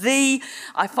and thee.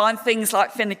 I find things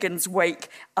like Finnegan's Wake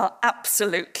are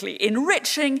absolutely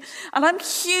enriching, and I'm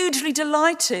hugely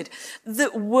delighted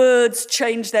that words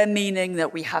change their meaning,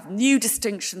 that we have new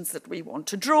distinctions that we want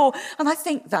to draw, and I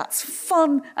think that's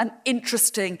fun and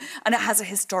interesting, and it has a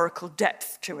historical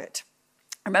depth to it.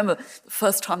 I remember the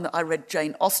first time that I read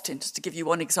Jane Austen, just to give you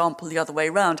one example the other way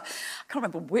around. I can't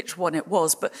remember which one it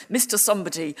was, but Mr.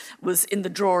 Somebody was in the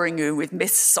drawing room with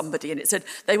Miss Somebody, and it said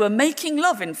they were making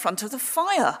love in front of the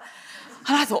fire.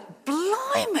 And I thought,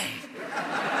 blimey,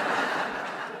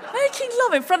 making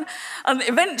love in front. And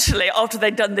eventually, after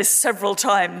they'd done this several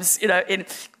times, in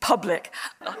public,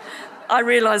 I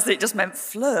realised that it just meant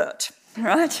flirt,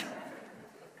 right?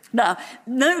 Now,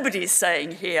 nobody's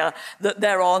saying here that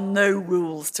there are no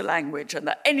rules to language and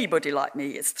that anybody like me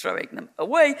is throwing them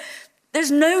away.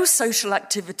 There's no social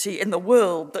activity in the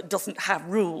world that doesn't have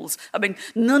rules. I mean,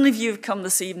 none of you have come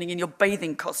this evening in your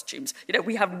bathing costumes.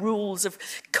 We have rules of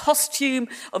costume,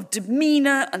 of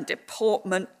demeanour and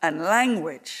deportment and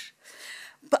language.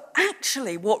 But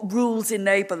actually, what rules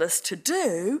enable us to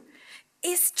do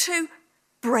is to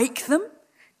break them,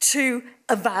 to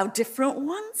avow different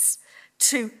ones,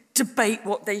 to debate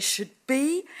what they should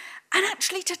be, and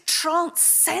actually to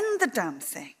transcend the damn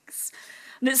things.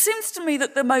 And it seems to me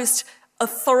that the most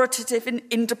authoritative and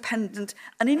independent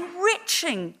and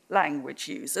enriching language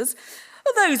users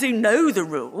are those who know the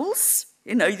rules.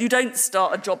 You don't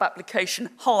start a job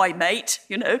application, hi, mate,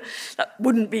 that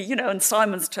wouldn't be, in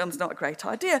Simon's terms, not a great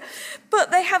idea.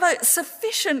 But they have a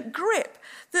sufficient grip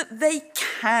that they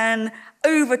can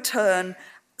overturn,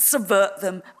 subvert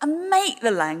them, and make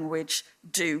the language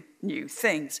do new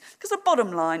things. Because the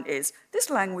bottom line is, this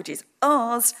language is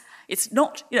ours. It's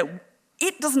not,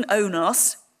 it doesn't own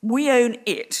us. We own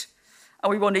it. And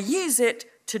we want to use it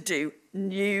to do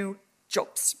new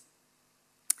jobs.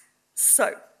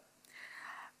 So,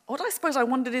 what I suppose I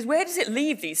wondered is, where does it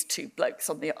leave these two blokes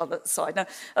on the other side? Now,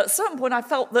 at a certain point, I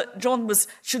felt that John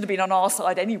should have been on our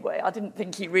side anyway. I didn't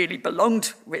think he really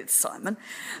belonged with Simon.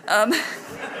 Another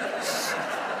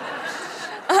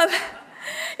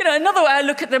way I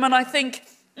look at them and I think,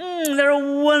 they're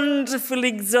a wonderful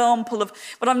example of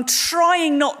what I'm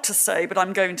trying not to say, but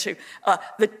I'm going to.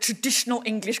 The traditional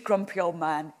English grumpy old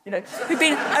man, who've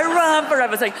been around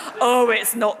forever saying, oh,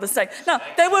 it's not the same. Now,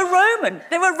 they were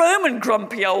Roman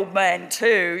grumpy old men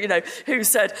too, who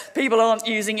said people aren't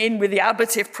using in with the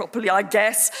ablative properly, I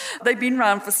guess. They've been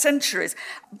around for centuries.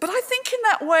 But I think in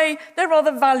that way, they're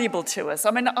rather valuable to us.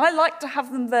 I mean, I like to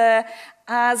have them there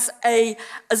as an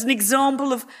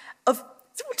example of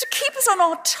to keep us on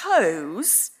our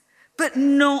toes, but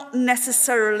not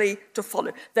necessarily to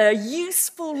follow. They're a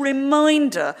useful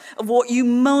reminder of what you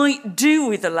might do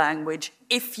with the language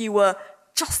if you were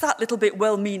just that little bit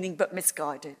well-meaning but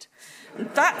misguided.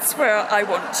 And that's where I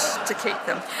want to keep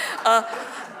them.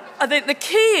 I think the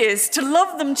key is to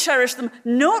love them, cherish them,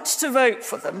 not to vote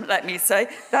for them, let me say.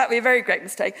 That would be a very great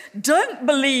mistake. Don't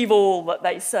believe all that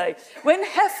they say. When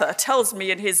Heffer tells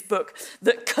me in his book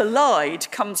that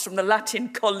collide comes from the Latin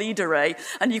collidere,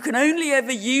 and you can only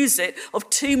ever use it of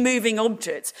two moving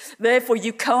objects, therefore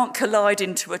you can't collide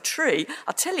into a tree,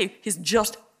 I tell you, he's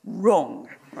just wrong,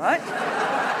 right?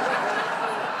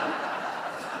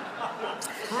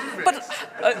 But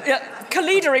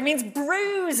collidere means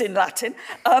bruise in Latin.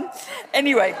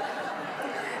 Anyway,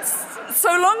 so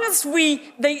long as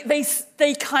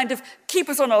they kind of keep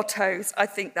us on our toes, I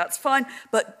think that's fine.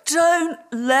 But don't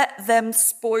let them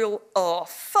spoil our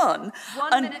fun.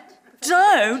 1 minute.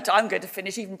 I'm going to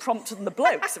finish even prompter than the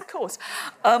blokes, of course.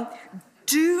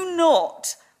 Do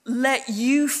not let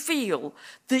you feel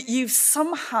that you've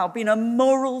somehow been a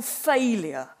moral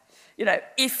failure.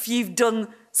 If you've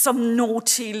done some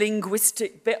naughty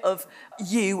linguistic bit of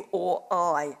you or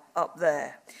I up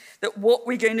there. That what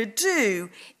we're going to do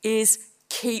is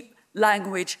keep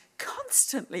language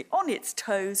constantly on its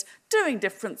toes, doing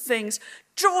different things,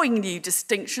 drawing new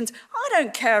distinctions. I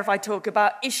don't care if I talk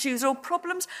about issues or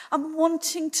problems. I'm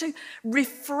wanting to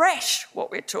refresh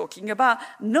what we're talking about,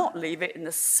 not leave it in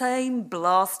the same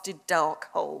blasted dark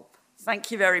hole.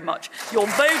 Thank you very much. You're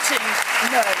voting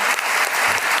no.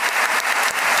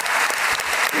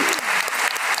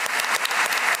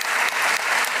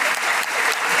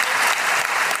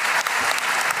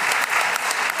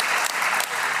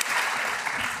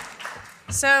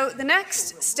 So the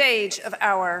next stage of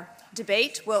our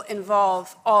debate will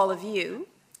involve all of you.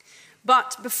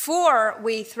 But before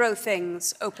we throw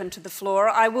things open to the floor,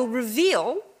 I will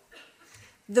reveal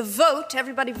the vote.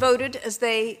 Everybody voted as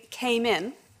they came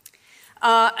in.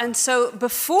 And so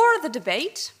before the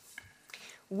debate,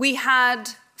 we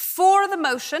had for the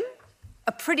motion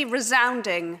a pretty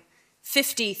resounding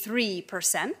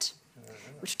 53%,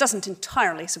 which doesn't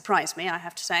entirely surprise me, I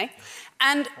have to say.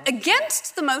 And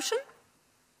against the motion,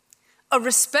 a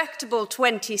respectable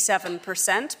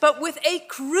 27%, but with a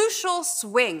crucial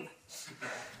swing.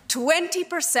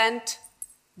 20%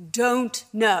 don't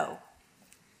know.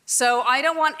 So I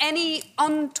don't want any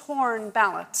untorn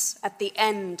ballots at the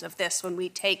end of this when we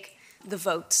take the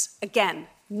votes. Again,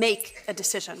 make a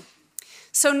decision.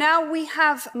 So now we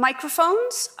have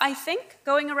microphones, I think,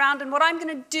 going around, and what I'm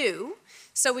going to do,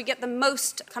 so we get the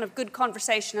most kind of good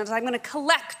conversation, is I'm going to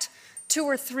collect 2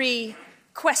 or 3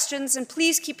 questions, and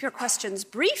please keep your questions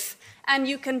brief, and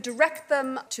you can direct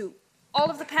them to all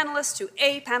of the panelists, to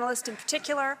a panelist in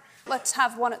particular. Let's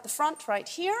have one at the front right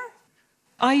here.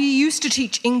 I used to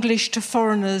teach English to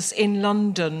foreigners in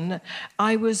London.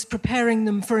 I was preparing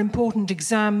them for important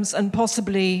exams and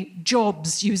possibly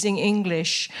jobs using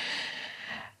English.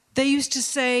 They used to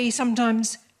say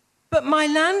sometimes, but my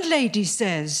landlady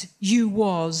says you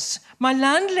was. My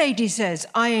landlady says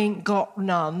I ain't got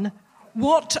none.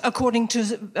 What, according to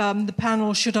the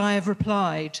panel, should I have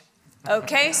replied?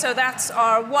 Okay, so that's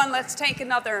our one. Let's take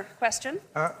another question.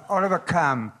 Oliver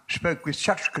Kahn spoke with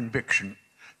such conviction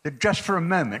that just for a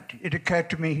moment it occurred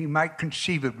to me he might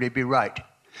conceivably be right.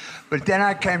 But then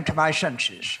I came to my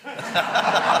senses.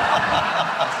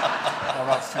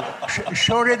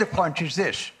 Surely the point is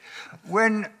this.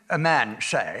 When a man,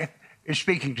 say, is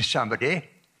speaking to somebody,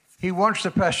 he wants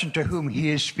the person to whom he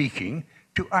is speaking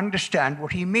to understand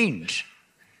what he means.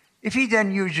 If he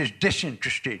then uses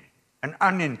disinterested and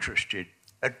uninterested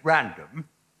at random,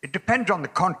 it depends on the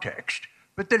context,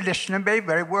 but the listener may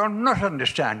very well not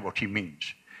understand what he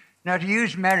means. Now, to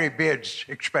use Mary Beard's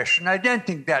expression, I don't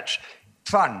think that's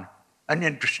fun and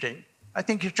interesting. I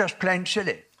think it's just plain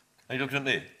silly. Are you looking at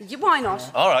me? Why not?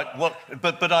 All right. Well,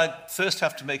 but I first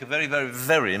have to make a very, very,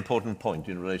 very important point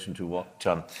in relation to what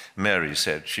Mary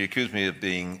said. She accused me of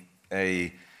being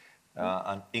an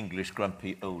English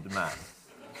grumpy old man.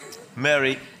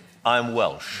 Mary, I'm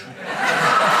Welsh.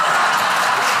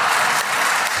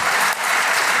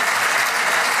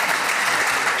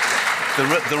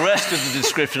 The rest of the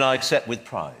description I accept with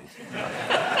pride.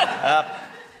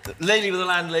 Lady with the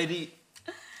landlady.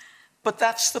 But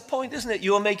that's the point, isn't it?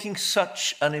 You're making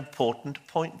such an important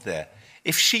point there.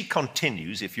 If she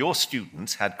continues, if your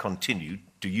students had continued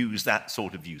to use that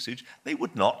sort of usage, they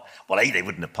would not, well, A, they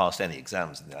wouldn't have passed any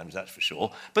exams in the Times, that's for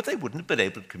sure, but they wouldn't have been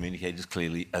able to communicate as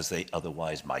clearly as they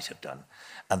otherwise might have done.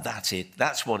 And that's it.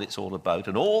 That's what it's all about.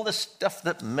 And all the stuff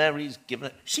that Mary's given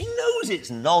her, she knows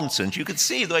it's nonsense. You could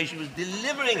see the way she was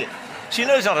delivering it. She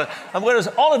knows how to... And whereas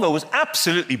Oliver was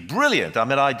absolutely brilliant, I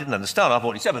mean, I didn't understand half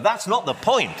what he said, but that's not the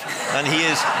point. And he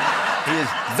is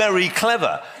very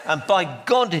clever. And by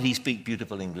God, did he speak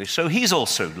beautiful English. So he's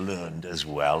also learned as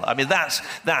well. I mean, that's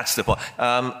the point.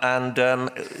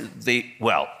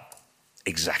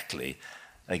 Exactly.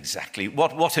 Exactly.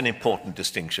 What an important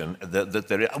distinction that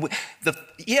there is.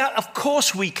 Yeah, of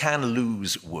course we can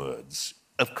lose words.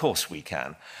 Of course we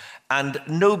can. And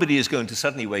nobody is going to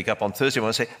suddenly wake up on Thursday morning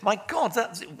and say, my God,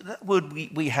 that word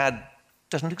we had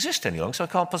doesn't exist any longer, so I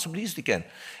can't possibly use it again.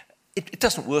 It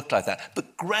doesn't work like that.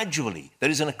 But gradually, there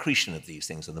is an accretion of these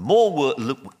things. And the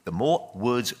more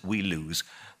words we lose,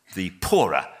 the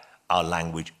poorer our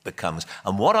language becomes.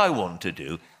 And what I want to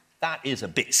do, that is a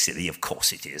bit silly, of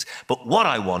course it is, but what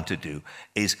I want to do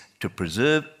is to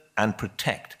preserve and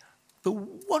protect the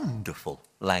wonderful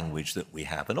language that we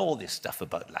have and all this stuff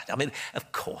about Latin. I mean,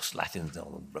 of course, Latin's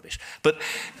all rubbish, but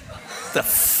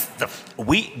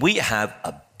we have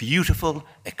a beautiful,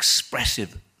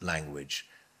 expressive language.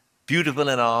 Beautiful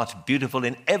in art, beautiful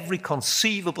in every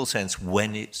conceivable sense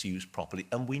when it's used properly,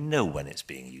 and we know when it's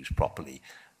being used properly,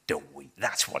 don't we?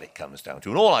 That's what it comes down to.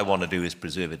 And all I want to do is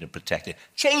preserve it and protect it.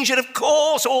 Change it, of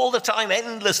course, all the time,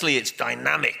 endlessly. It's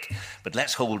dynamic. But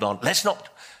let's hold on. Let's not...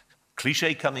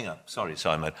 Cliché coming up. Sorry,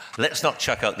 Simon. Let's not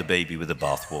chuck out the baby with the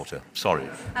bathwater. Sorry.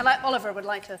 Oliver would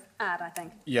like to add, I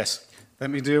think. Yes. Let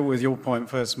me deal with your point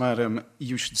first, madam.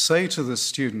 You should say to the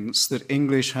students that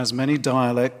English has many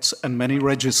dialects and many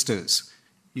registers.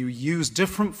 You use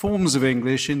different forms of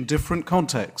English in different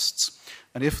contexts.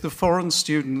 And if the foreign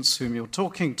students whom you're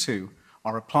talking to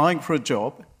are applying for a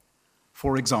job,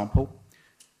 for example,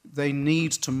 they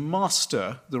need to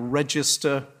master the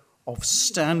register of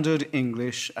standard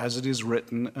English as it is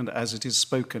written and as it is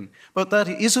spoken. But that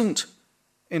isn't,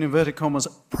 in inverted commas,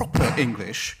 proper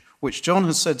English, which John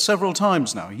has said several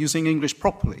times now, using English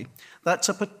properly. That's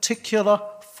a particular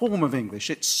form of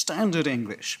English. It's standard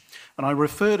English. And I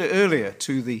referred earlier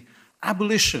to the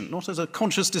abolition, not as a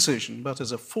conscious decision, but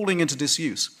as a falling into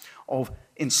disuse of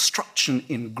instruction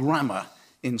in grammar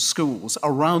in schools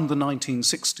around the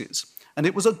 1960s. And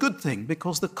it was a good thing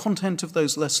because the content of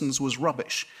those lessons was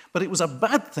rubbish. But it was a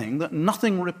bad thing that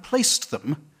nothing replaced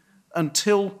them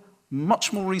until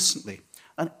much more recently.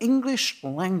 And English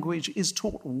language is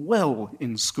taught well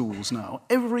in schools now.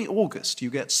 Every August you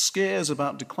get scares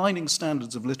about declining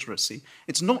standards of literacy.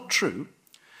 It's not true.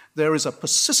 There is a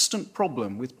persistent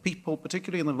problem with people,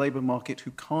 particularly in the labour market,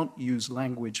 who can't use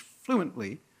language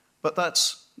fluently, but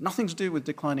that's nothing to do with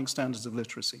declining standards of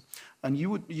literacy. And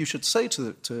you should say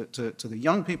to the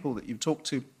young people that you talk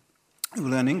to who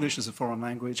learn English as a foreign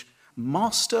language,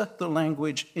 master the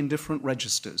language in different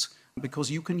registers,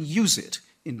 because you can use it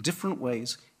in different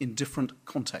ways, in different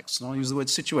contexts. And I'll use the word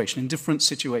situation, in different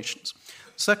situations.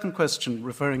 Second question,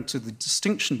 referring to the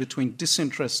distinction between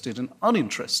disinterested and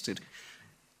uninterested.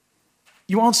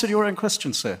 You answered your own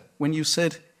question, sir, when you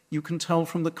said you can tell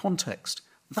from the context.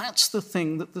 That's the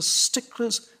thing that the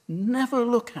sticklers never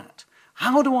look at.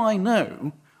 How do I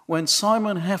know when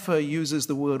Simon Heffer uses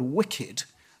the word wicked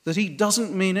that he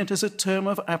doesn't mean it as a term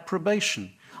of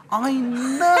approbation? I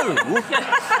know...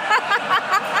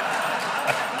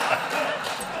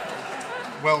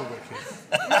 Well wicked.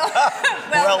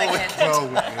 Well wicked. Well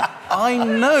wicked. I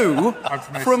know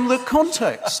from the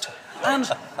context. And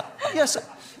yes,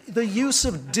 the use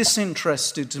of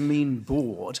disinterested to mean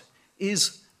bored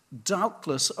is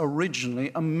doubtless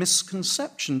originally a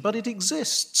misconception, but it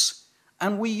exists.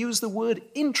 And we use the word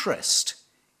interest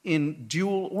in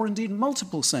dual or indeed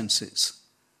multiple senses.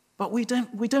 But we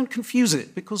don't confuse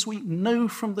it because we know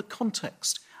from the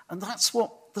context. And that's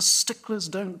what the sticklers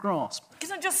don't grasp. Can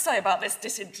I just say about this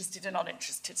disinterested and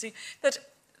uninterested? See, that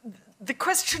the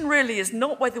question really is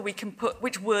not whether we can put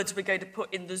which words we're going to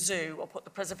put in the zoo or put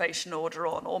the preservation order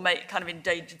on or make kind of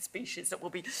endangered species that will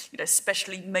be,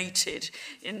 specially mated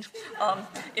in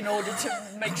order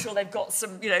to make sure they've got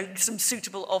some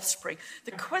suitable offspring.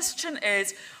 The question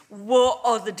is, what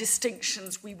are the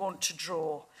distinctions we want to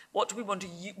draw? What do we want to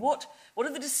use? What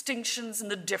are the distinctions and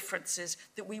the differences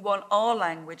that we want our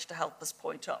language to help us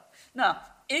point up? Now,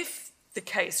 if the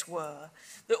case were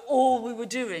that all we were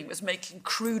doing was making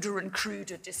cruder and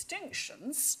cruder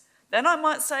distinctions, then I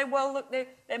might say, well, look,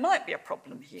 there might be a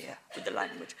problem here with the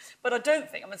language. But I don't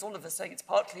think, as all of us saying, it's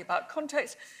partly about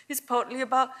context, it's partly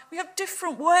about we have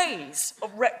different ways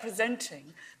of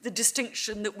representing the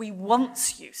distinction that we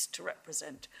once used to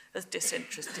represent as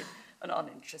disinterested and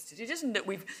uninterested. It isn't that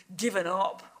we've given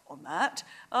up on that,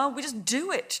 we just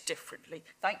do it differently.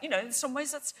 In some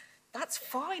ways that's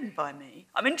fine by me.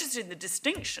 I'm interested in the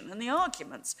distinction and the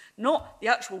arguments, not the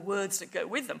actual words that go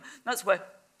with them. That's where,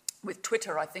 with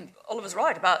Twitter, I think Oliver's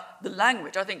right about the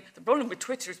language. I think the problem with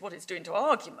Twitter is what it's doing to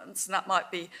arguments, and that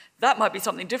might be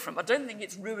something different, but I don't think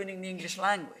it's ruining the English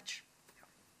language.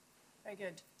 Very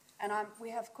good. And we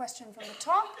have a question from the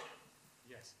top.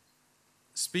 Yes.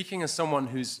 Speaking as someone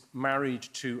who's married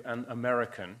to an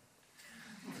American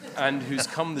and who's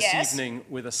come this evening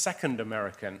with a second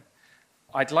American,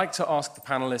 I'd like to ask the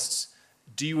panelists,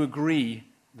 do you agree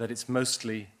that it's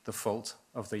mostly the fault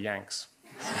of the Yanks?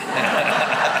 Okay,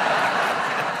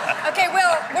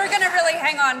 well, we're going to really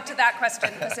hang on to that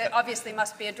question because it obviously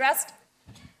must be addressed.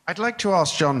 I'd like to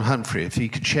ask John Humphrey if he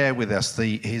could share with us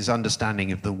his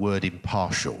understanding of the word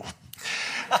impartial.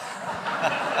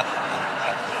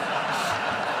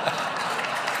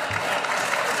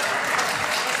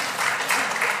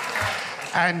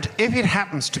 And if it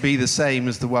happens to be the same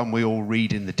as the one we all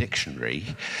read in the dictionary,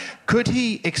 could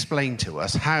he explain to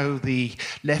us how the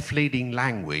left-leaning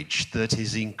language that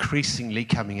is increasingly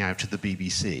coming out of the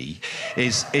BBC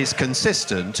is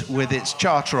consistent with its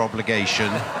charter obligation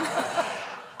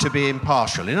to be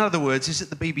impartial? In other words, is it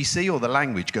the BBC or the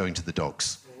language going to the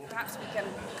dogs? Perhaps we can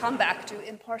come back to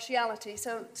impartiality.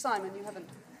 So, Simon, you haven't...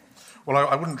 Well,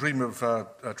 I wouldn't dream of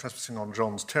trespassing on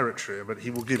John's territory, but he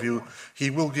will give you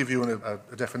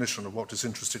a definition of what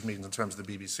disinterested means in terms of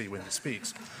the BBC when he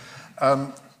speaks.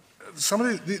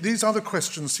 These other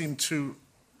questions seem to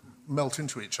melt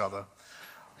into each other.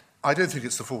 I don't think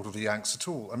it's the fault of the Yanks at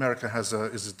all. America is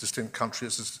a distinct country,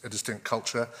 it's a distinct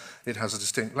culture, it has a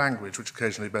distinct language, which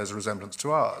occasionally bears a resemblance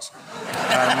to ours.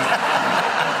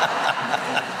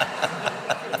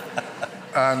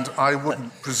 And I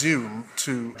wouldn't presume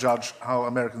to judge how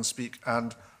Americans speak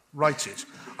and write it.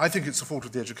 I think it's the fault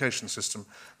of the education system.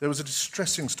 There was a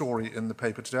distressing story in the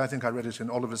paper today. I think I read it in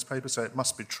Oliver's paper, so it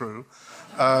must be true.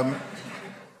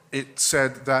 It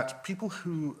said that people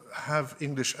who have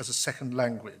English as a second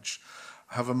language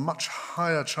have a much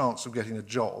higher chance of getting a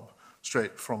job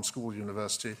straight from school,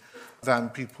 university, than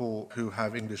people who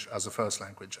have English as a first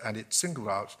language. And it singled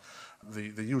out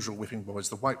the usual whipping boys,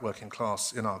 the white working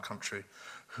class in our country,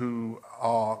 who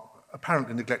are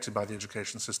apparently neglected by the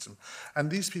education system. And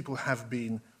these people have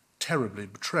been terribly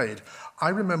betrayed. I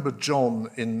remember John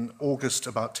in August,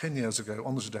 about 10 years ago,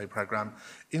 on the Today programme,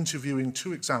 interviewing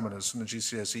 2 examiners from the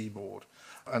GCSE board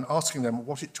and asking them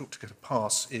what it took to get a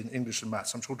pass in English and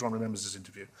maths. I'm sure John remembers this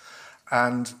interview.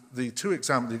 And the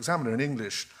examiner in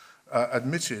English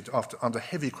admitted, under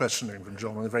heavy questioning from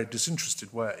John in a very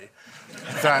disinterested way,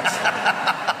 that,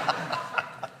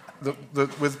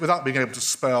 without being able to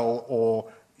spell or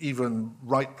even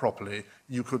write properly,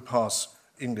 you could pass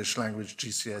English language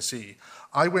GCSE.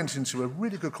 I went into a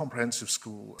really good comprehensive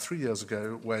school 3 years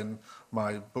ago when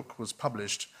my book was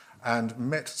published and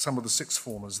met some of the sixth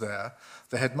formers there.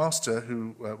 The headmaster,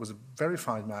 who was a very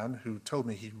fine man, who told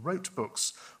me he wrote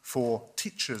books for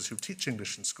teachers who teach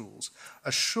English in schools,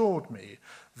 assured me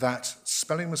that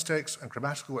spelling mistakes and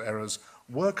grammatical errors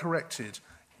were corrected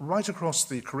right across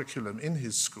the curriculum in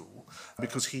his school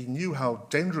because he knew how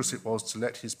dangerous it was to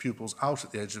let his pupils out at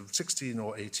the age of 16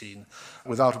 or 18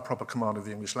 without a proper command of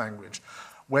the English language.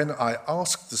 When I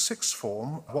asked the sixth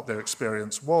form what their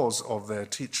experience was of their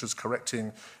teachers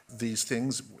correcting these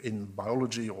things in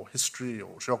biology or history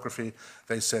or geography,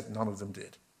 they said none of them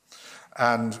did.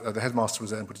 And the headmaster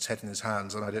was there and put his head in his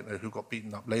hands, and I don't know who got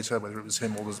beaten up later, whether it was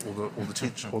him or the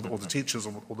teachers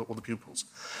or the pupils.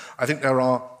 I think there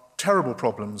are terrible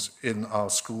problems in our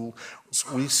school.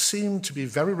 We seem to be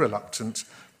very reluctant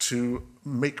to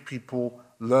make people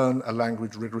learn a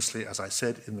language rigorously, as I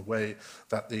said, in the way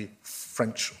that the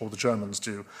French or the Germans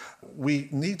do. We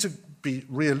need to be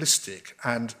realistic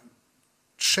and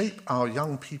shape our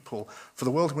young people for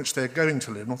the world in which they're going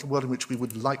to live, not the world in which we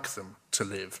would like them to to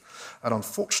live. And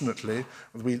unfortunately,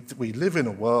 we live in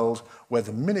a world where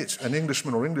the minute an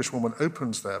Englishman or Englishwoman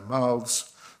opens their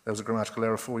mouths, there was a grammatical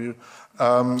error for you,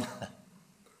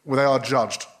 well, they are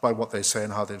judged by what they say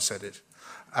and how they've said it.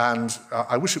 And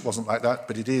I wish it wasn't like that,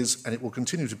 but it is, and it will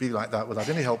continue to be like that without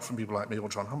any help from people like me or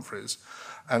John Humphreys.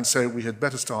 And so we had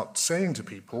better start saying to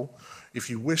people, if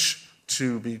you wish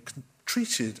to be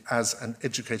treated as an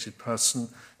educated person,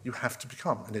 you have to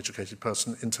become an educated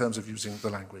person in terms of using the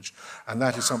language. And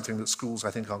that is something that schools,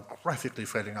 I think, are graphically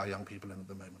failing our young people in at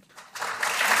the moment.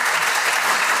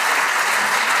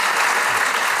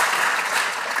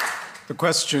 The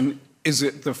question, is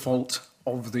it the fault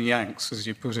of the Yanks, as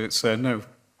you put it, sir? No, of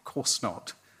course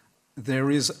not. There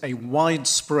is a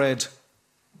widespread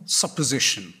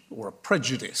supposition or a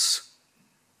prejudice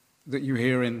that you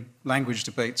hear in language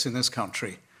debates in this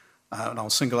country. And I'll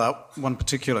single out one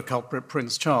particular culprit,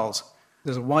 Prince Charles.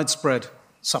 There's a widespread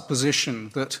supposition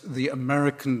that the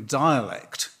American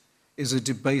dialect is a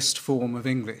debased form of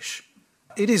English.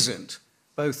 It isn't.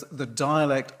 Both the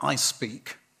dialect I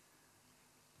speak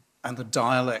and the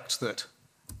dialect that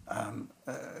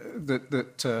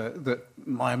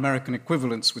my American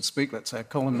equivalents would speak, let's say a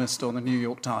columnist on the New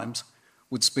York Times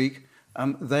would speak,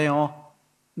 they are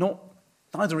not,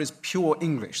 neither is pure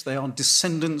English, they are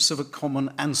descendants of a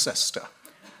common ancestor.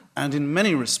 And in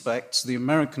many respects, the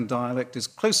American dialect is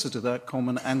closer to that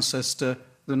common ancestor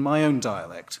than my own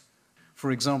dialect.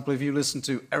 For example, if you listen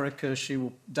to Erica, she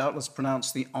will doubtless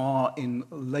pronounce the R in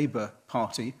Labour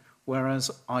Party, whereas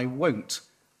I won't.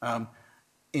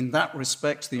 In that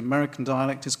respect, the American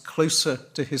dialect is closer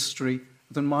to history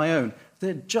than my own.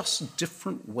 They're just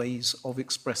different ways of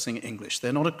expressing English.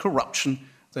 They're not a corruption,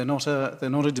 they're not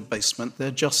a debasement,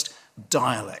 they're just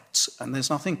dialects. And there's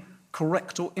nothing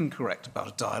correct or incorrect about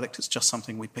a dialect, it's just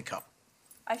something we pick up.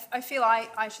 I feel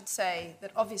I should say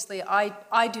that obviously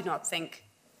I do not think,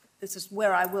 this is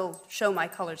where I will show my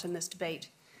colours in this debate,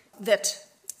 that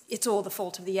it's all the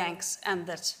fault of the Yanks and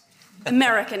that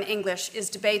American English is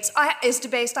debased. I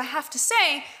have to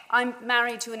say, I'm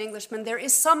married to an Englishman. There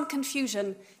is some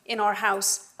confusion in our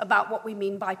house about what we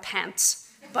mean by pants,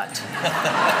 but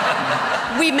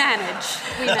we manage.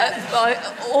 I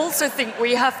also think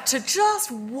we have to just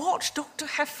watch Dr.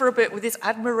 Heffer a bit with his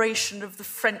admiration of the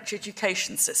French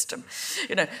education system.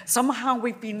 You know, somehow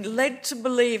we've been led to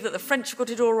believe that the French have got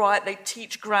it all right, they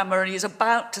teach grammar, and he's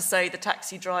about to say the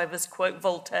taxi drivers quote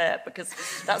Voltaire, because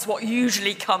that's what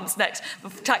usually comes next.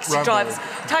 Taxi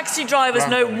drivers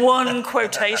know one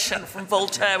quotation from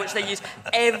Voltaire, which they use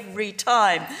every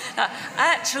time.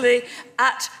 Actually,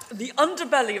 at the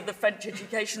underbelly of the French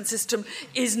education system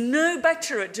is no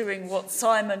better at doing what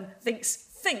Simon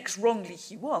thinks wrongly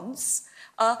he wants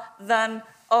than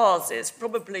ours is.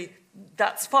 Probably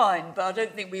that's fine, but I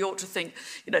don't think we ought to think,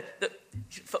 you know, that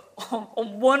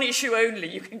on one issue only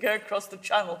you can go across the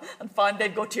channel and find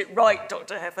they've got it right,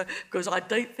 Dr. Heffer, because I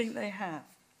don't think they have.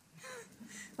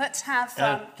 Let's have...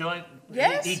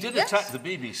 Yes, he did attack the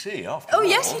BBC after all. Oh,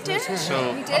 yes, he did.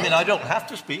 So, he did. I mean, I don't have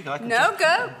to speak. I can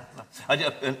go.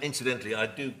 Incidentally, I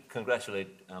do congratulate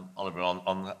Oliver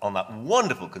on that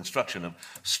wonderful construction of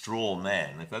straw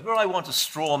men. If ever I want a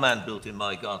straw man built in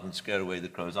my garden to scare away the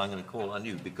crows, I'm going to call on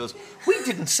you, because we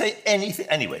didn't say anything.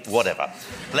 Anyway, whatever.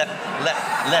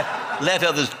 Let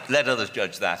others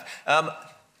judge that.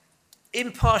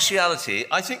 Impartiality,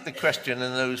 I think the questioner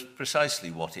knows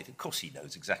precisely what it is. Of course he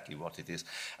knows exactly what it is.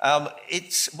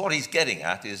 It's what he's getting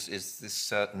at is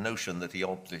this notion that he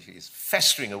obviously is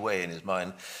festering away in his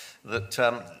mind that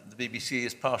the BBC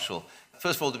is partial.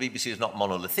 First of all, the BBC is not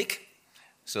monolithic,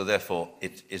 so therefore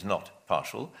it is not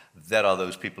partial. There are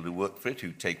those people who work for it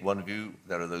who take one view,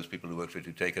 there are those people who work for it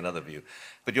who take another view.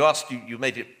 But you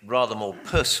made it rather more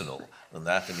personal than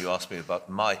that, and you asked me about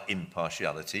my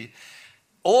impartiality.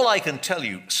 All I can tell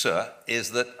you, sir,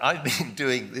 is that I've been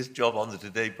doing this job on the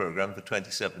Today programme for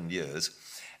 27 years,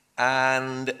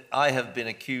 and I have been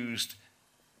accused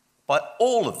by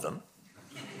all of them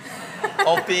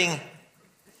of being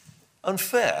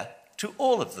unfair to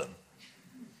all of them.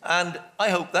 And I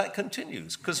hope that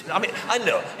continues, because, I mean, I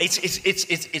know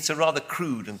it's a rather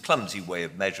crude and clumsy way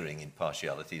of measuring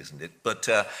impartiality, isn't it? But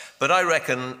I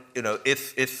reckon, you know,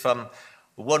 if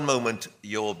one moment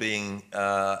you're being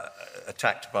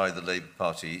attacked by the Labour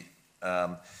Party,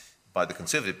 by the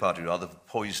Conservative Party rather, for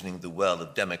poisoning the well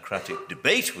of democratic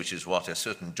debate, which is what a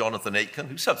certain Jonathan Aitken,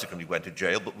 who subsequently went to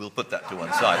jail, but we'll put that to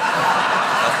one side,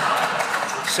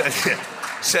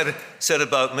 said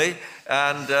about me.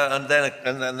 and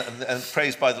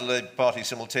praised by the Labour Party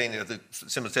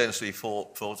simultaneously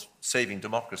for saving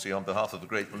democracy on behalf of a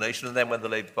grateful nation. And then when the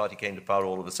Labour Party came to power,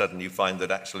 all of a sudden you find that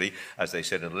actually, as they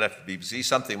said in the left of the BBC,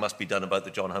 something must be done about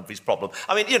the John Humphrys problem.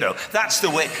 I mean, that's the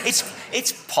way.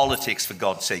 It's politics, for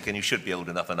God's sake, and you should be old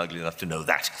enough and ugly enough to know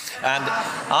that. And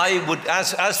I would,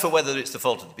 as for whether it's the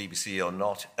fault of the BBC or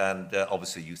not, and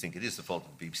obviously you think it is the fault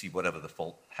of the BBC, whatever the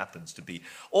fault happens to be,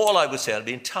 all I would say, I'll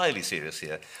be entirely serious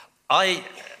here, I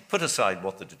put aside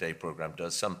what the Today programme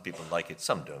does. Some people like it,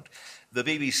 some don't. The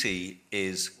BBC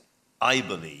is, I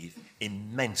believe,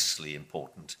 immensely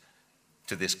important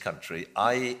to this country.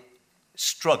 I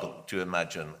struggle to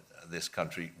imagine this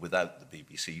country without the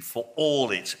BBC, for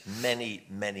all its many,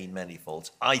 many, many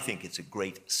faults. I think it's a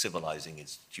great civilising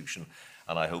institution,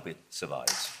 and I hope it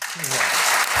survives.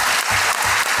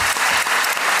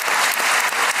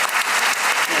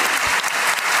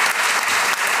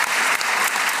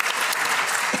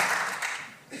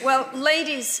 Well,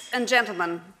 ladies and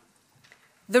gentlemen,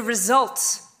 the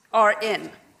results are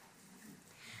in.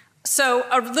 So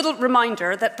a little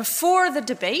reminder that before the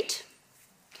debate,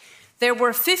 there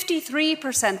were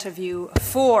 53% of you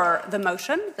for the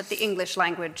motion that the English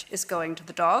language is going to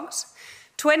the dogs,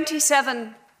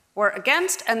 27 were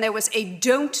against, and there was a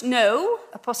don't know,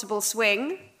 a possible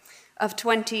swing of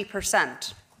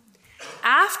 20%.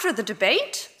 After the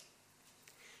debate,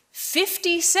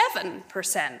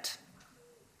 57%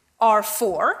 are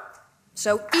for,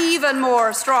 so even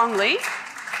more strongly,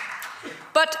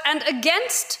 and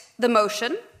against the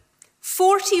motion,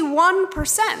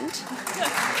 41%.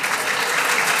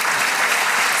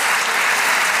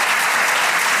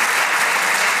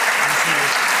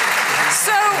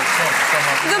 So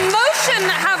the motion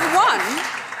have won,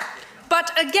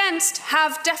 but against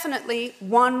have definitely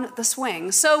won the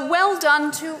swing. So well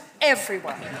done to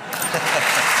everyone.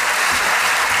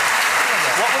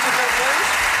 What was the vote, Rose?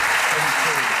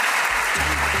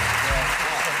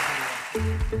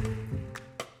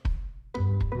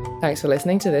 Thanks for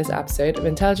listening to this episode of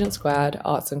Intelligence Squared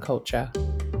Arts and Culture.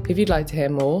 If you'd like to hear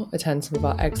more, attend some of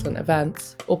our excellent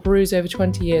events, or peruse over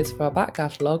 20 years of our back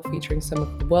catalogue featuring some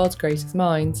of the world's greatest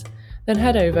minds, then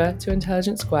head over to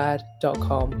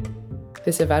intelligencesquared.com.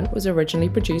 This event was originally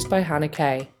produced by Hannah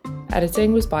Kay.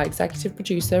 Editing was by executive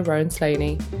producer Rowan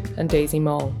Slaney and Daisy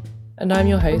Mole. And I'm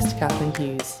your host, Kathleen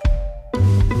Hughes.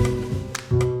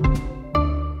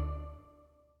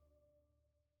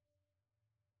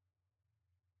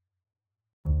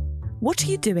 What are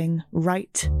you doing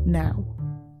right now?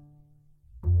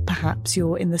 Perhaps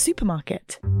you're in the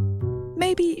supermarket.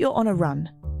 Maybe you're on a run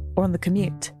or on the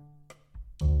commute.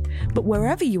 But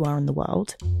wherever you are in the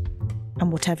world,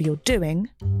 and whatever you're doing,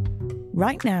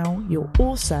 right now you're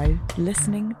also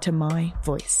listening to my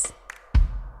voice.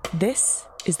 This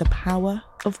is the power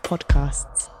of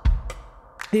podcasts.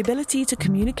 The ability to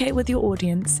communicate with your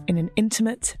audience in an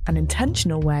intimate and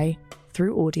intentional way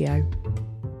through audio.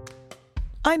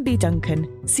 I'm Bea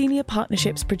Duncan, Senior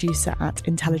Partnerships Producer at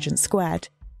Intelligence Squared.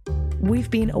 We've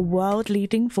been a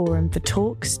world-leading forum for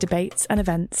talks, debates and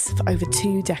events for over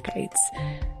 2 decades.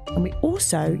 And we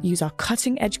also use our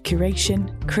cutting-edge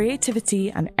curation,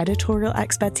 creativity and editorial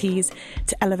expertise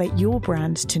to elevate your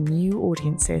brand to new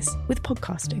audiences with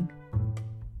podcasting.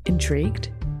 Intrigued?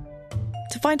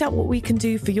 To find out what we can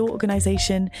do for your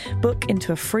organisation, book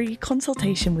into a free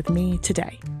consultation with me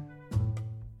today.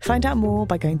 Find out more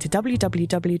by going to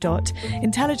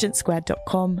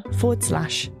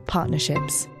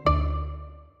www.intelligencesquared.com/partnerships.